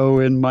they go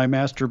in my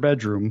master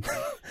bedroom.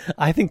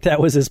 I think that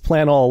was his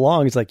plan all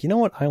along. He's like, you know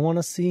what I want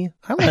to see?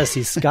 I want to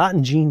see Scott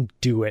and Jean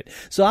do it.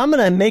 So I'm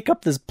going to make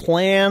up this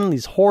plan,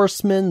 these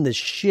horsemen, this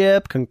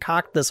ship,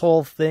 concoct this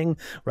whole thing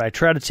where I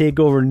try to take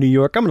over New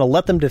York. I'm going to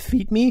let them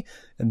defeat me,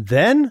 and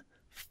then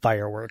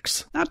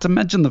fireworks. Not to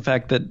mention the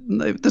fact that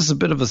this is a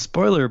bit of a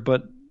spoiler,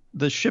 but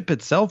the ship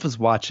itself is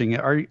watching.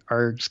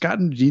 Are Scott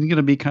and Jean going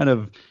to be kind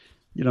of,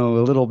 a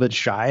little bit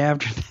shy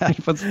after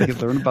that once they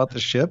learn about the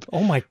ship?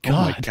 Oh my God.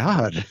 Oh my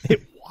God.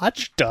 It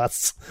watched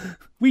us.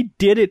 We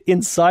did it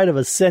inside of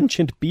a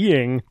sentient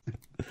being.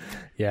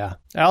 Yeah.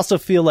 I also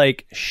feel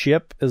like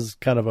ship is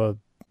kind of a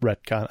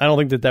retcon. I don't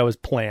think that was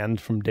planned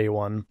from day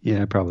one.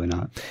 Yeah, probably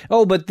not.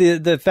 Oh, but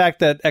the fact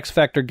that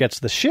X-Factor gets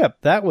the ship,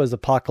 that was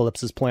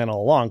Apocalypse's plan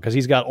all along, because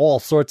he's got all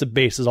sorts of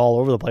bases all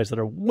over the place that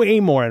are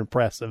way more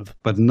impressive.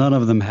 But none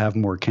of them have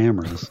more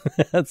cameras.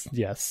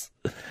 Yes.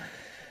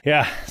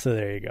 Yeah, so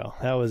there you go.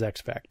 That was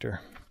X-Factor.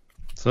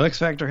 So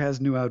X-Factor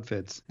has new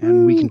outfits.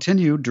 And we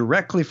continue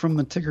directly from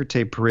the ticker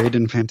tape parade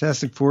in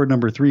Fantastic Four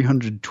number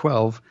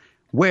 312,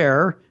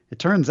 where it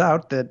turns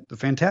out that the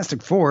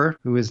Fantastic Four,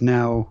 who is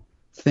now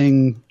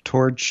Thing,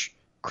 Torch,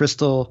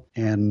 Crystal,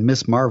 and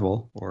Miss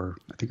Marvel, or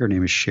I think her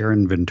name is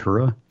Sharon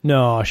Ventura.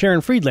 No,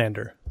 Sharon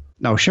Friedlander.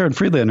 No, Sharon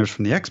Friedlander's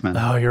from the X-Men.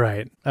 Oh, you're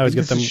right. I always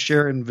get them.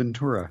 Sharon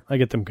Ventura. I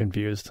get them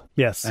confused.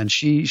 Yes. And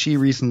she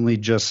recently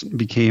just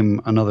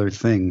became another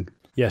Thing.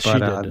 Yes, she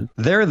did.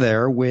 They're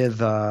there with.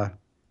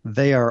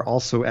 They are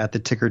also at the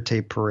ticker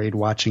tape parade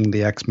watching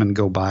the X-Men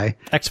go by.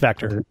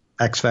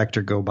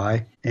 X-Factor go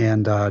by,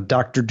 and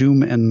Dr.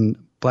 Doom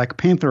and Black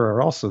Panther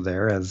are also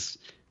there as.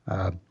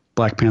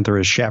 Black Panther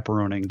is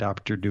chaperoning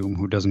Dr. Doom,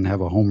 who doesn't have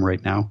a home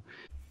right now.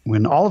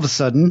 When all of a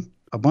sudden,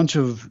 a bunch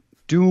of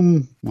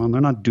Doom, well,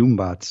 they're not Doom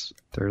bots.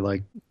 They're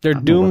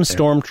Doom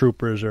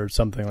stormtroopers or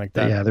something like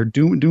that. Yeah, they're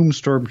Doom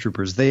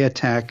stormtroopers. They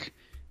attack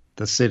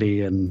the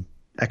city, and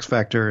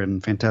X-Factor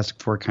and Fantastic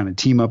Four kind of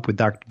team up with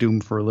Dr. Doom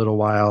for a little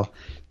while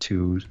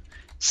to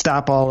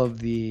stop all of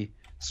the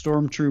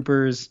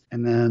stormtroopers.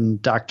 And then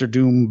Dr.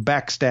 Doom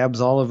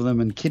backstabs all of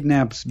them and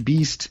kidnaps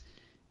Beast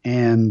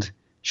and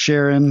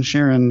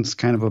Sharon's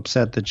kind of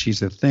upset that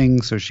she's a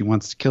Thing, so she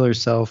wants to kill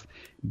herself.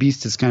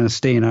 Beast is kind of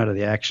staying out of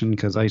the action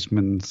because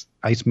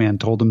Iceman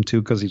told him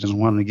to because he doesn't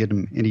want to get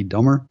him any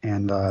dumber.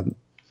 And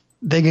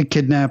they get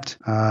kidnapped.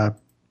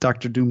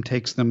 Dr. Doom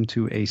takes them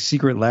to a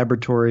secret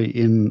laboratory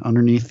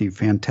underneath the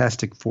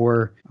Fantastic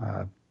Four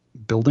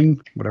building,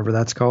 whatever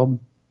that's called.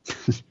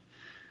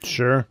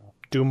 Sure.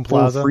 Doom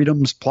Plaza.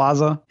 Freedom's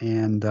Plaza.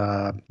 And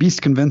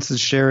Beast convinces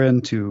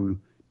Sharon to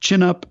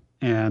chin up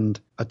and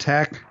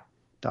attack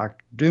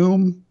Dr.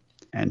 Doom,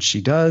 and she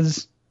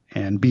does.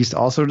 And Beast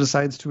also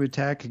decides to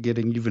attack,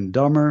 getting even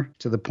dumber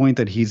to the point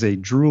that he's a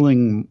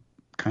drooling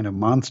kind of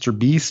monster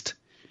beast.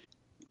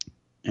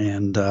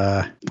 And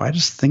why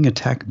does Thing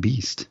attack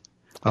Beast?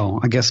 Oh,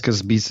 I guess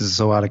because Beast is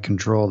so out of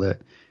control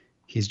that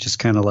he's just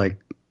kind of like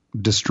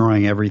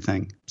destroying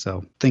everything.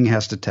 So Thing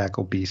has to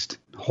tackle Beast,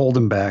 hold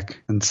him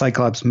back, and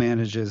Cyclops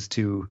manages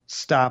to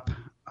stop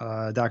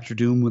Dr.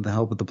 Doom with the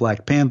help of the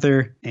Black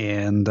Panther,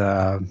 and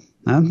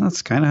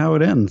that's kind of how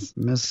it ends.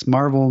 Miss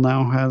Marvel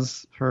now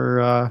has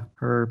her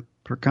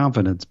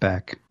confidence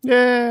back.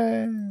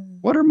 Yay!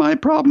 What are my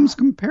problems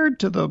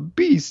compared to the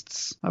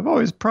Beast's? I've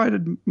always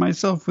prided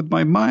myself with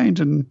my mind,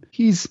 and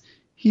he's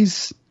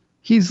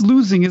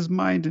losing his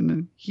mind,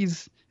 and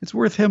it's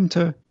worth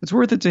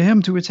it to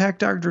him to attack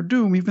Dr.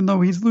 Doom, even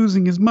though he's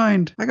losing his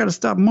mind. I gotta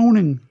stop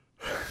moaning.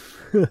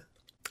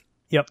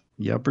 Yep.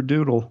 Yupper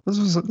doodle.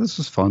 This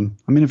was fun.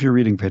 I mean, if you're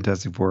reading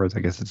Fantastic Four, I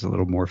guess it's a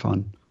little more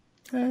fun.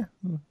 I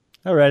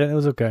read it. It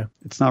was okay.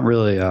 It's not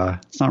really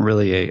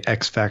a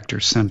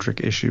X-Factor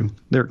centric issue.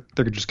 They're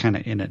just kind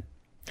of in it.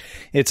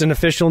 It's an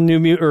official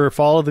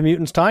Fall of the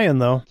Mutants tie-in,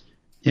 though.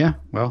 Yeah.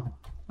 Well,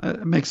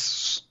 it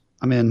makes.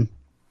 I mean,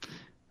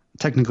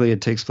 technically,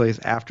 it takes place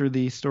after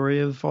the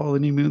story of Fall of the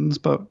New Mutants,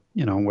 but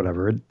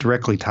whatever. It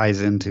directly ties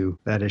into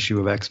that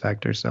issue of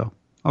X-Factor. So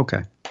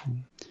okay.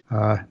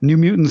 New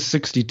Mutants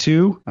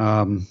 62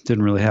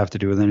 didn't really have to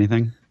do with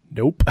anything.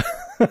 Nope.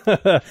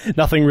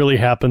 Nothing really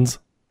happens.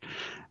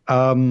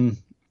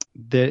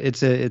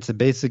 It's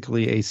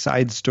basically a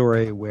side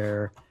story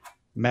where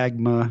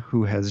Magma,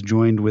 who has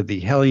joined with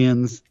the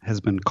Hellions, has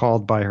been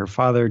called by her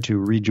father to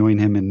rejoin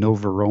him in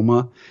Nova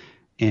Roma,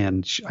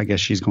 and I guess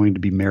she's going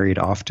to be married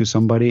off to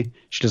somebody.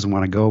 She doesn't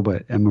want to go,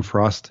 but Emma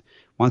Frost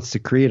wants to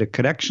create a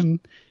connection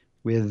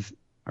with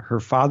her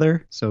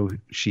father, so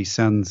she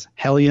sends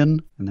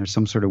Hellion, and there's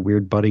some sort of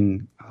weird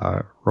budding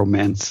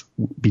romance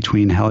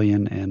between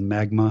Hellion and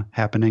Magma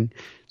happening.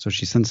 So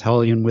she sends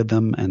Hellion with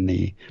them, and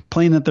the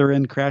plane that they're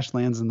in crash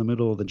lands in the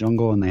middle of the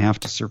jungle, and they have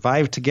to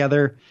survive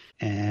together.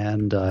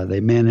 And they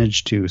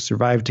manage to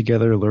survive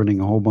together, learning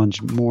a whole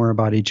bunch more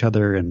about each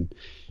other and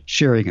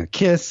sharing a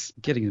kiss,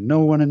 getting to know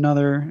one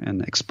another,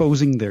 and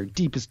exposing their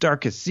deepest,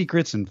 darkest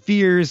secrets and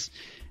fears.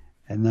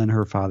 And then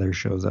her father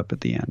shows up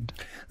at the end.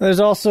 There's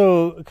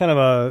also kind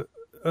of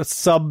a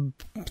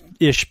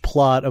sub-ish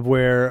plot of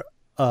where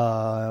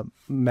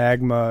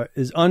Magma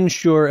is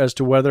unsure as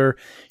to whether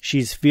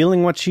she's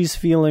feeling what she's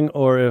feeling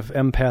or if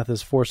Empath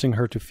is forcing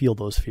her to feel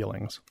those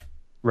feelings.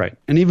 Right.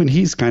 And even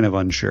he's kind of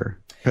unsure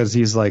because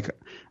he's like,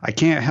 I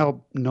can't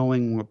help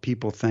knowing what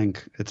people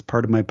think. It's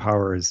part of my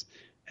powers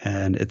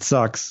and it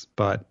sucks,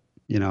 but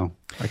you know,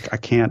 I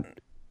can't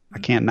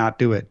not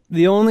do it.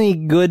 The only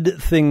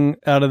good thing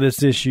out of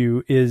this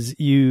issue is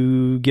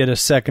you get a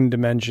second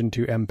dimension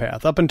to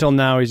Empath. Up until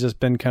now, he's just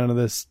been kind of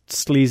this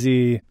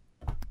sleazy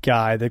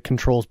guy that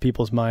controls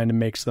people's mind and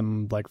makes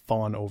them like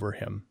fawn over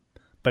him.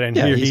 But in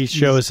here, he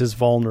shows his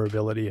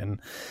vulnerability and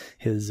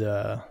his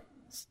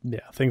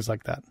things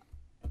like that.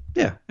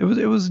 Yeah, it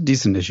was a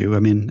decent issue. I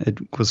mean, it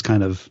was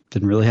kind of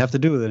didn't really have to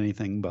do with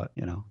anything, but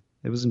you know,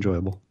 it was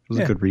enjoyable. It was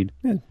a good read.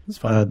 Yeah, it's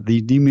fun.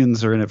 The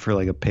demons are in it for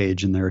like a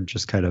page, and they're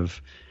just kind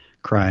of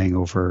crying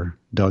over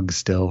Doug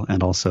still,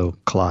 and also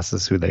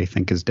Colossus, who they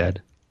think is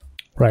dead.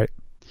 Right.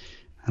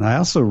 And I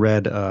also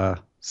read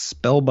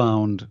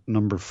Spellbound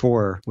number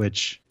 4,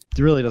 which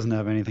really doesn't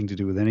have anything to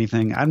do with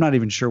anything. I'm not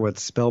even sure what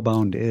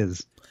Spellbound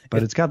is,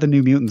 but it's got the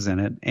New Mutants in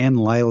it and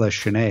Lila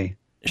Shanae.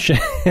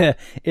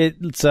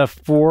 It's a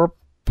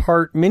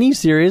 4-part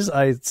miniseries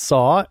I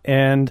saw,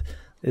 and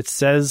it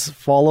says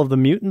Fall of the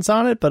Mutants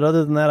on it, but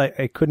other than that,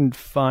 I couldn't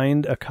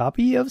find a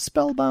copy of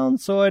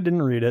Spellbound, so I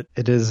didn't read it.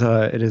 It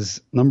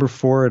is number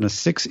 4 in a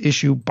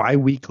 6-issue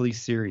bi-weekly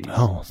series.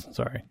 Oh,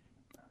 sorry.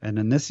 And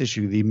in this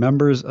issue, the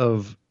members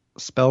of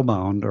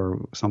Spellbound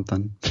or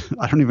something,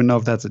 I don't even know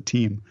if that's a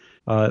team,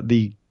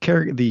 the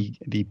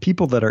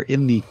people that are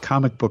in the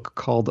comic book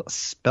called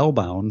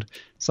Spellbound,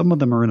 some of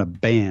them are in a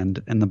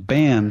band, and the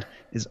band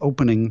is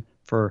opening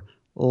for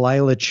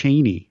Lila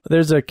Cheney.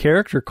 There's a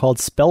character called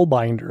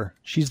Spellbinder.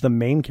 She's the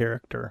main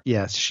character.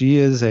 Yes, she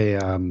is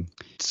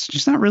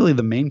she's not really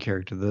the main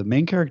character. The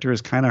main character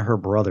is kind of her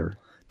brother.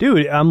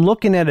 Dude, I'm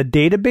looking at a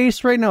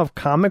database right now of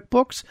comic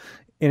books,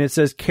 and it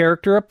says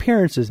character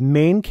appearances,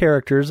 main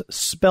characters,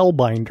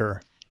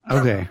 Spellbinder.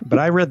 Okay, but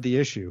I read the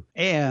issue,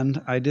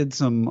 and I did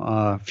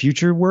some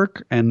future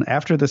work, and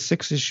after the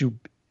 6-issue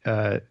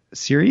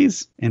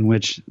series, in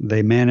which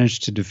they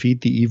managed to defeat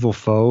the evil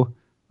foe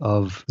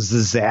of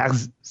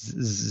Zexaxz,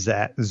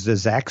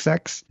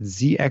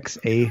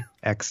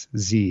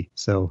 ZXAXZ.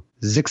 So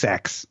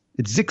Zixax.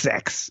 It's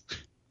Zixax.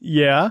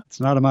 Yeah. It's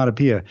not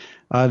onomatopoeia.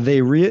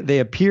 They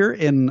appear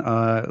in,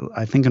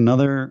 I think,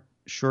 another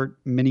short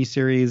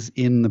miniseries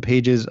in the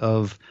pages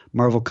of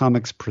Marvel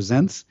Comics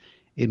Presents,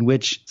 in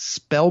which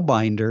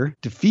Spellbinder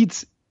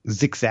defeats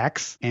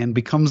Zixax and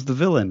becomes the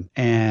villain.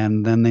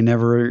 And then they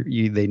never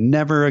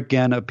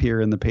again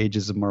appear in the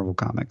pages of Marvel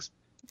Comics.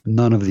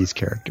 None of these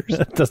characters.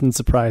 That doesn't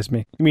surprise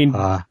me. You mean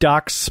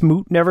Doc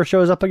Smoot never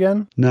shows up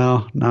again?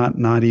 No,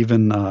 not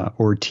even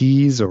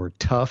Ortiz or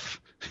Tough.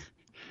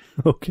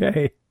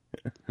 Okay.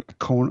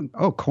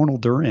 Conal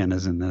Duran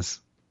is in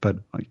this, but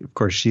of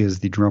course she is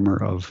the drummer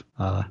of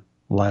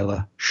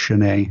Lila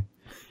Shanae.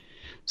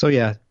 So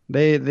yeah,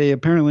 they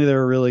apparently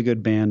they're a really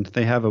good band.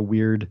 They have a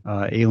weird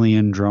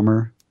alien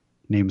drummer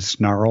named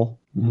Snarl.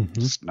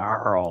 Mm-hmm.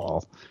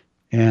 Snarl,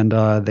 and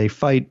they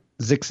fight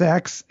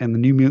Zixax, and the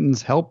New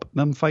Mutants help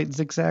them fight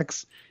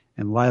Zixax,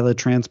 and Lila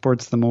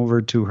transports them over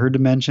to her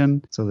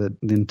dimension, so that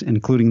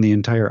including the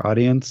entire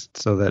audience,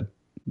 so that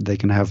they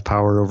can have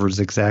power over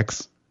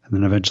Zixax, and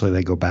then eventually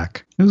they go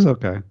back. It was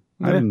okay.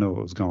 I didn't know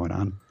what was going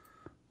on.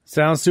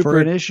 Sounds super. For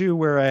an issue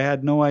where I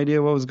had no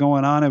idea what was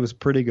going on, it was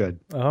pretty good.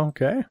 Oh,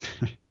 okay.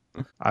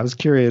 I was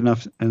curious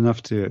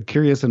enough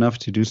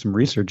to do some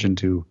research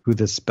into who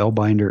this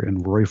Spellbinder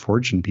and Roy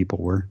Fortune people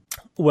were.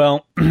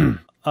 Well,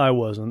 I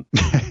wasn't.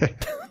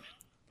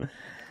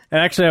 And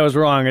actually, I was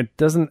wrong. It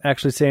doesn't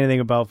actually say anything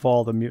about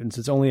Fall of the Mutants.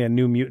 It's only a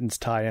New Mutants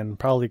tie-in,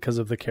 probably because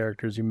of the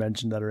characters you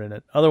mentioned that are in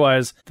it.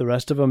 Otherwise, the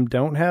rest of them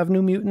don't have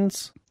New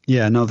Mutants.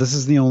 Yeah, no, this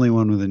is the only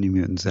one with the New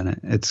Mutants in it.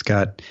 It's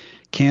got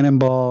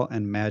Cannonball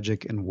and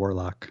Magic and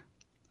Warlock.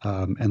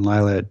 And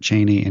Lila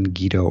Cheney and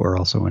Guido are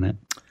also in it.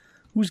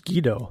 Who's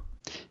Guido?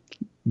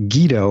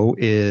 Guido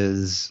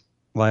is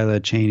Lila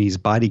Cheney's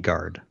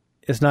bodyguard.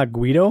 It's not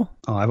Guido?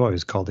 Oh, I've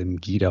always called him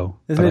Guido.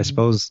 Isn't it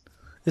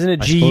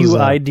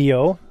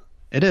Guido?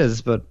 It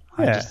is, but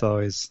I just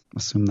always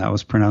assumed that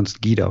was pronounced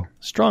Guido.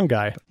 Strong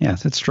guy.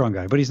 Yes, it's strong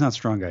guy, but he's not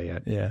strong guy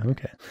yet. Yeah,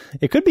 okay.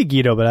 It could be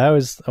Guido, but I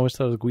always thought it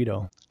was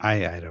Guido.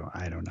 I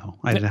don't know.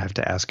 I didn't have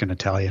to ask an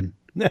Italian.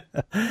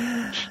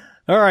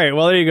 All right,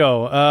 well there you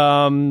go.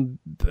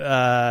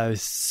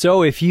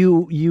 So if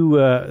you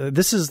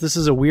this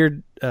is a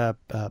weird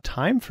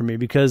time for me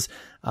because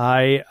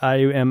I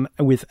am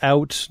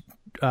without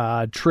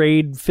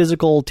trade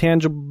physical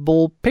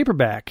tangible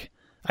paperback.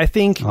 I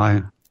think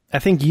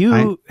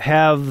you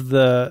have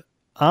the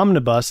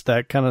omnibus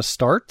that kind of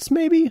starts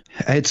maybe.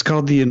 It's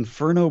called the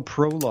Inferno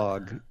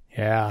Prologue.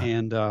 Yeah.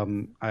 And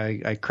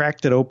I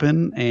cracked it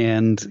open,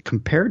 and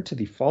compared to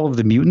the Fall of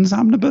the Mutants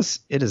omnibus,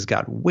 it has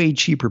got way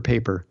cheaper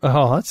paper.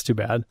 Oh, that's too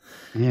bad.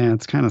 Yeah,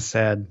 it's kind of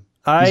sad.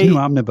 These new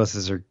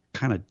omnibuses are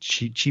kind of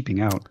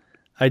cheaping out.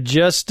 I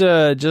just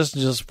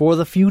for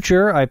the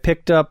future, I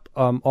picked up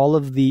all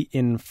of the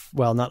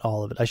not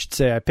all of it. I should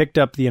say I picked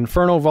up the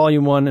Inferno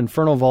Volume 1,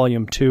 Inferno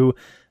Volume 2.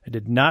 I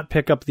did not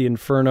pick up the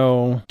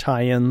Inferno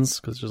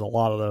tie-ins because there's a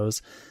lot of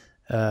those.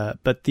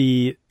 But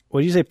the what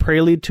did you say?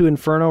 Prelude to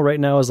Inferno right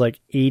now is like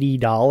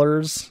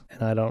 $80,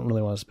 and I don't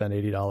really want to spend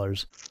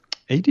 $80.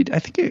 I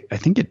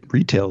think it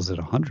retails at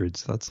 $100.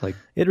 So that's like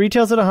it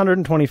retails at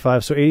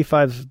 $125. So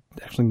 $85 is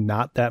actually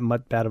not that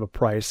much bad of a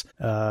price.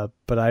 But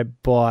I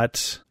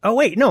bought. Oh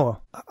wait,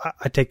 no,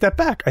 I take that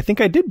back. I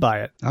think I did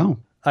buy it. Oh.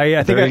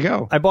 I think there you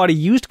go. I bought a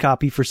used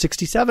copy for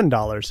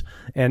 $67,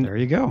 and there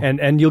you go.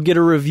 And you'll get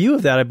a review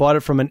of that. I bought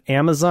it from an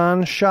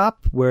Amazon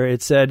shop where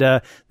it said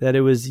that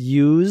it was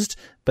used,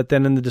 but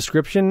then in the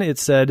description it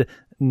said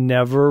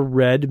never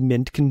read,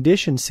 mint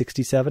condition,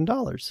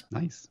 $67.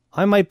 Nice.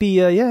 I might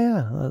be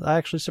I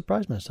actually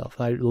surprised myself.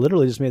 I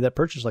literally just made that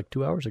purchase like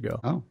 2 hours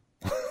ago. Oh.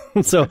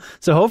 So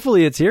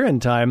hopefully it's here in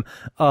time.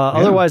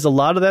 Otherwise, a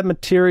lot of that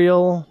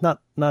material, not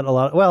a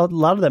lot. Well, a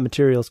lot of that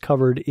material is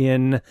covered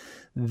in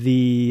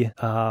the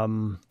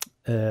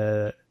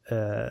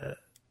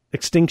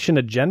Extinction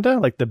Agenda.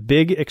 Like the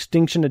big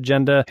Extinction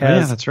Agenda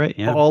has that's right.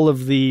 Yeah. all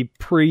of the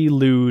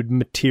prelude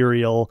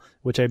material,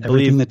 which I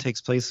believe everything that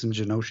takes place in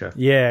Genosha.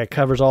 Yeah, it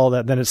covers all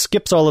that. Then it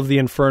skips all of the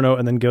Inferno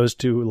and then goes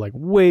to like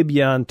way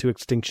beyond to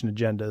Extinction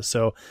Agenda.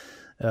 So,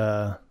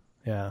 I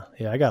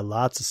got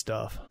lots of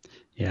stuff.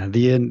 Yeah,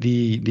 the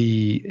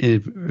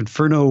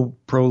Inferno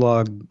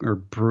prologue or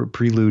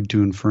prelude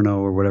to Inferno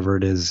or whatever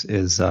it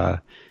is I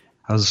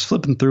was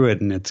flipping through it,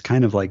 and it's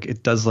kind of like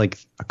it does like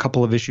a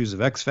couple of issues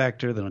of X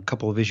Factor, then a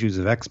couple of issues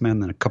of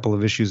X-Men, then a couple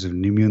of issues of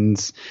New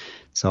Mutants.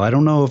 So I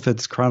don't know if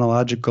it's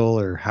chronological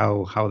or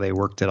how they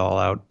worked it all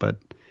out, but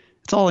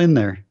it's all in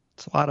there.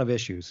 It's a lot of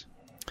issues.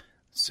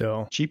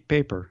 So cheap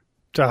paper.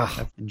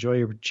 Enjoy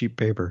your cheap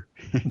paper.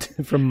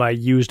 From my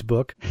used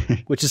book,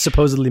 which is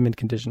supposedly mint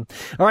condition.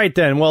 All right,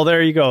 then. Well,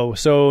 there you go.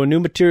 So new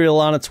material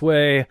on its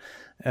way,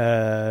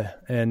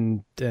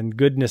 and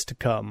goodness to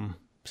come.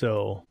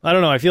 So I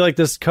don't know. I feel like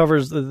this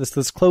covers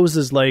this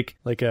closes like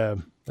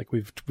we're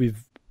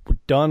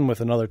done with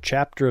another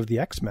chapter of the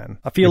X-Men.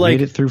 I feel like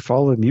made it through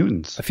Fall of the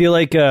Mutants. I feel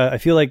like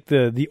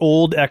the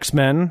old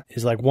X-Men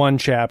is like one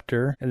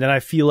chapter, and then I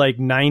feel like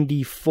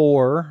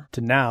 94 to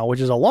now,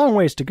 which is a long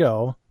ways to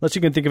go. Unless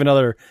you can think of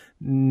another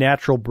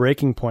natural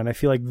breaking point, I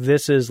feel like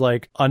this is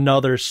like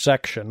another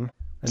section.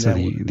 And so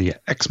the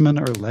X-Men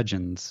are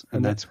legends,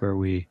 and that's where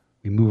we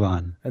move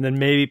on. And then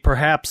maybe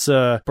perhaps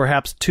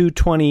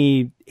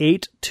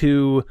 228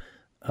 to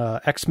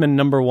X-Men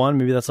 #1.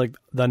 Maybe that's like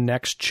the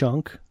next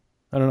chunk.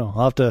 I don't know.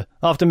 I'll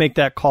have to make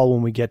that call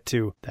when we get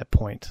to that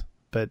point.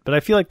 But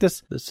I feel like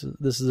this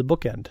is a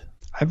bookend.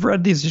 I've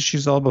read these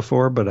issues all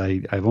before, but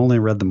I've only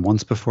read them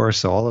once before,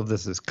 so all of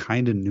this is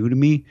kind of new to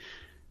me.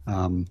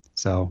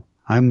 So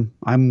I'm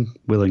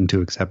willing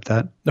to accept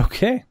that.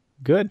 Okay,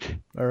 good.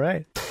 All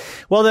right.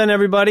 Well then,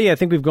 everybody, I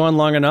think we've gone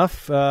long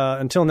enough.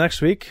 Until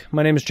next week,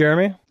 my name is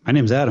Jeremy. My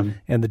name's Adam.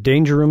 And the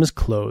Danger Room is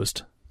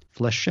closed.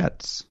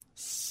 Flechettes.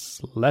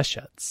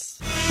 Flechettes.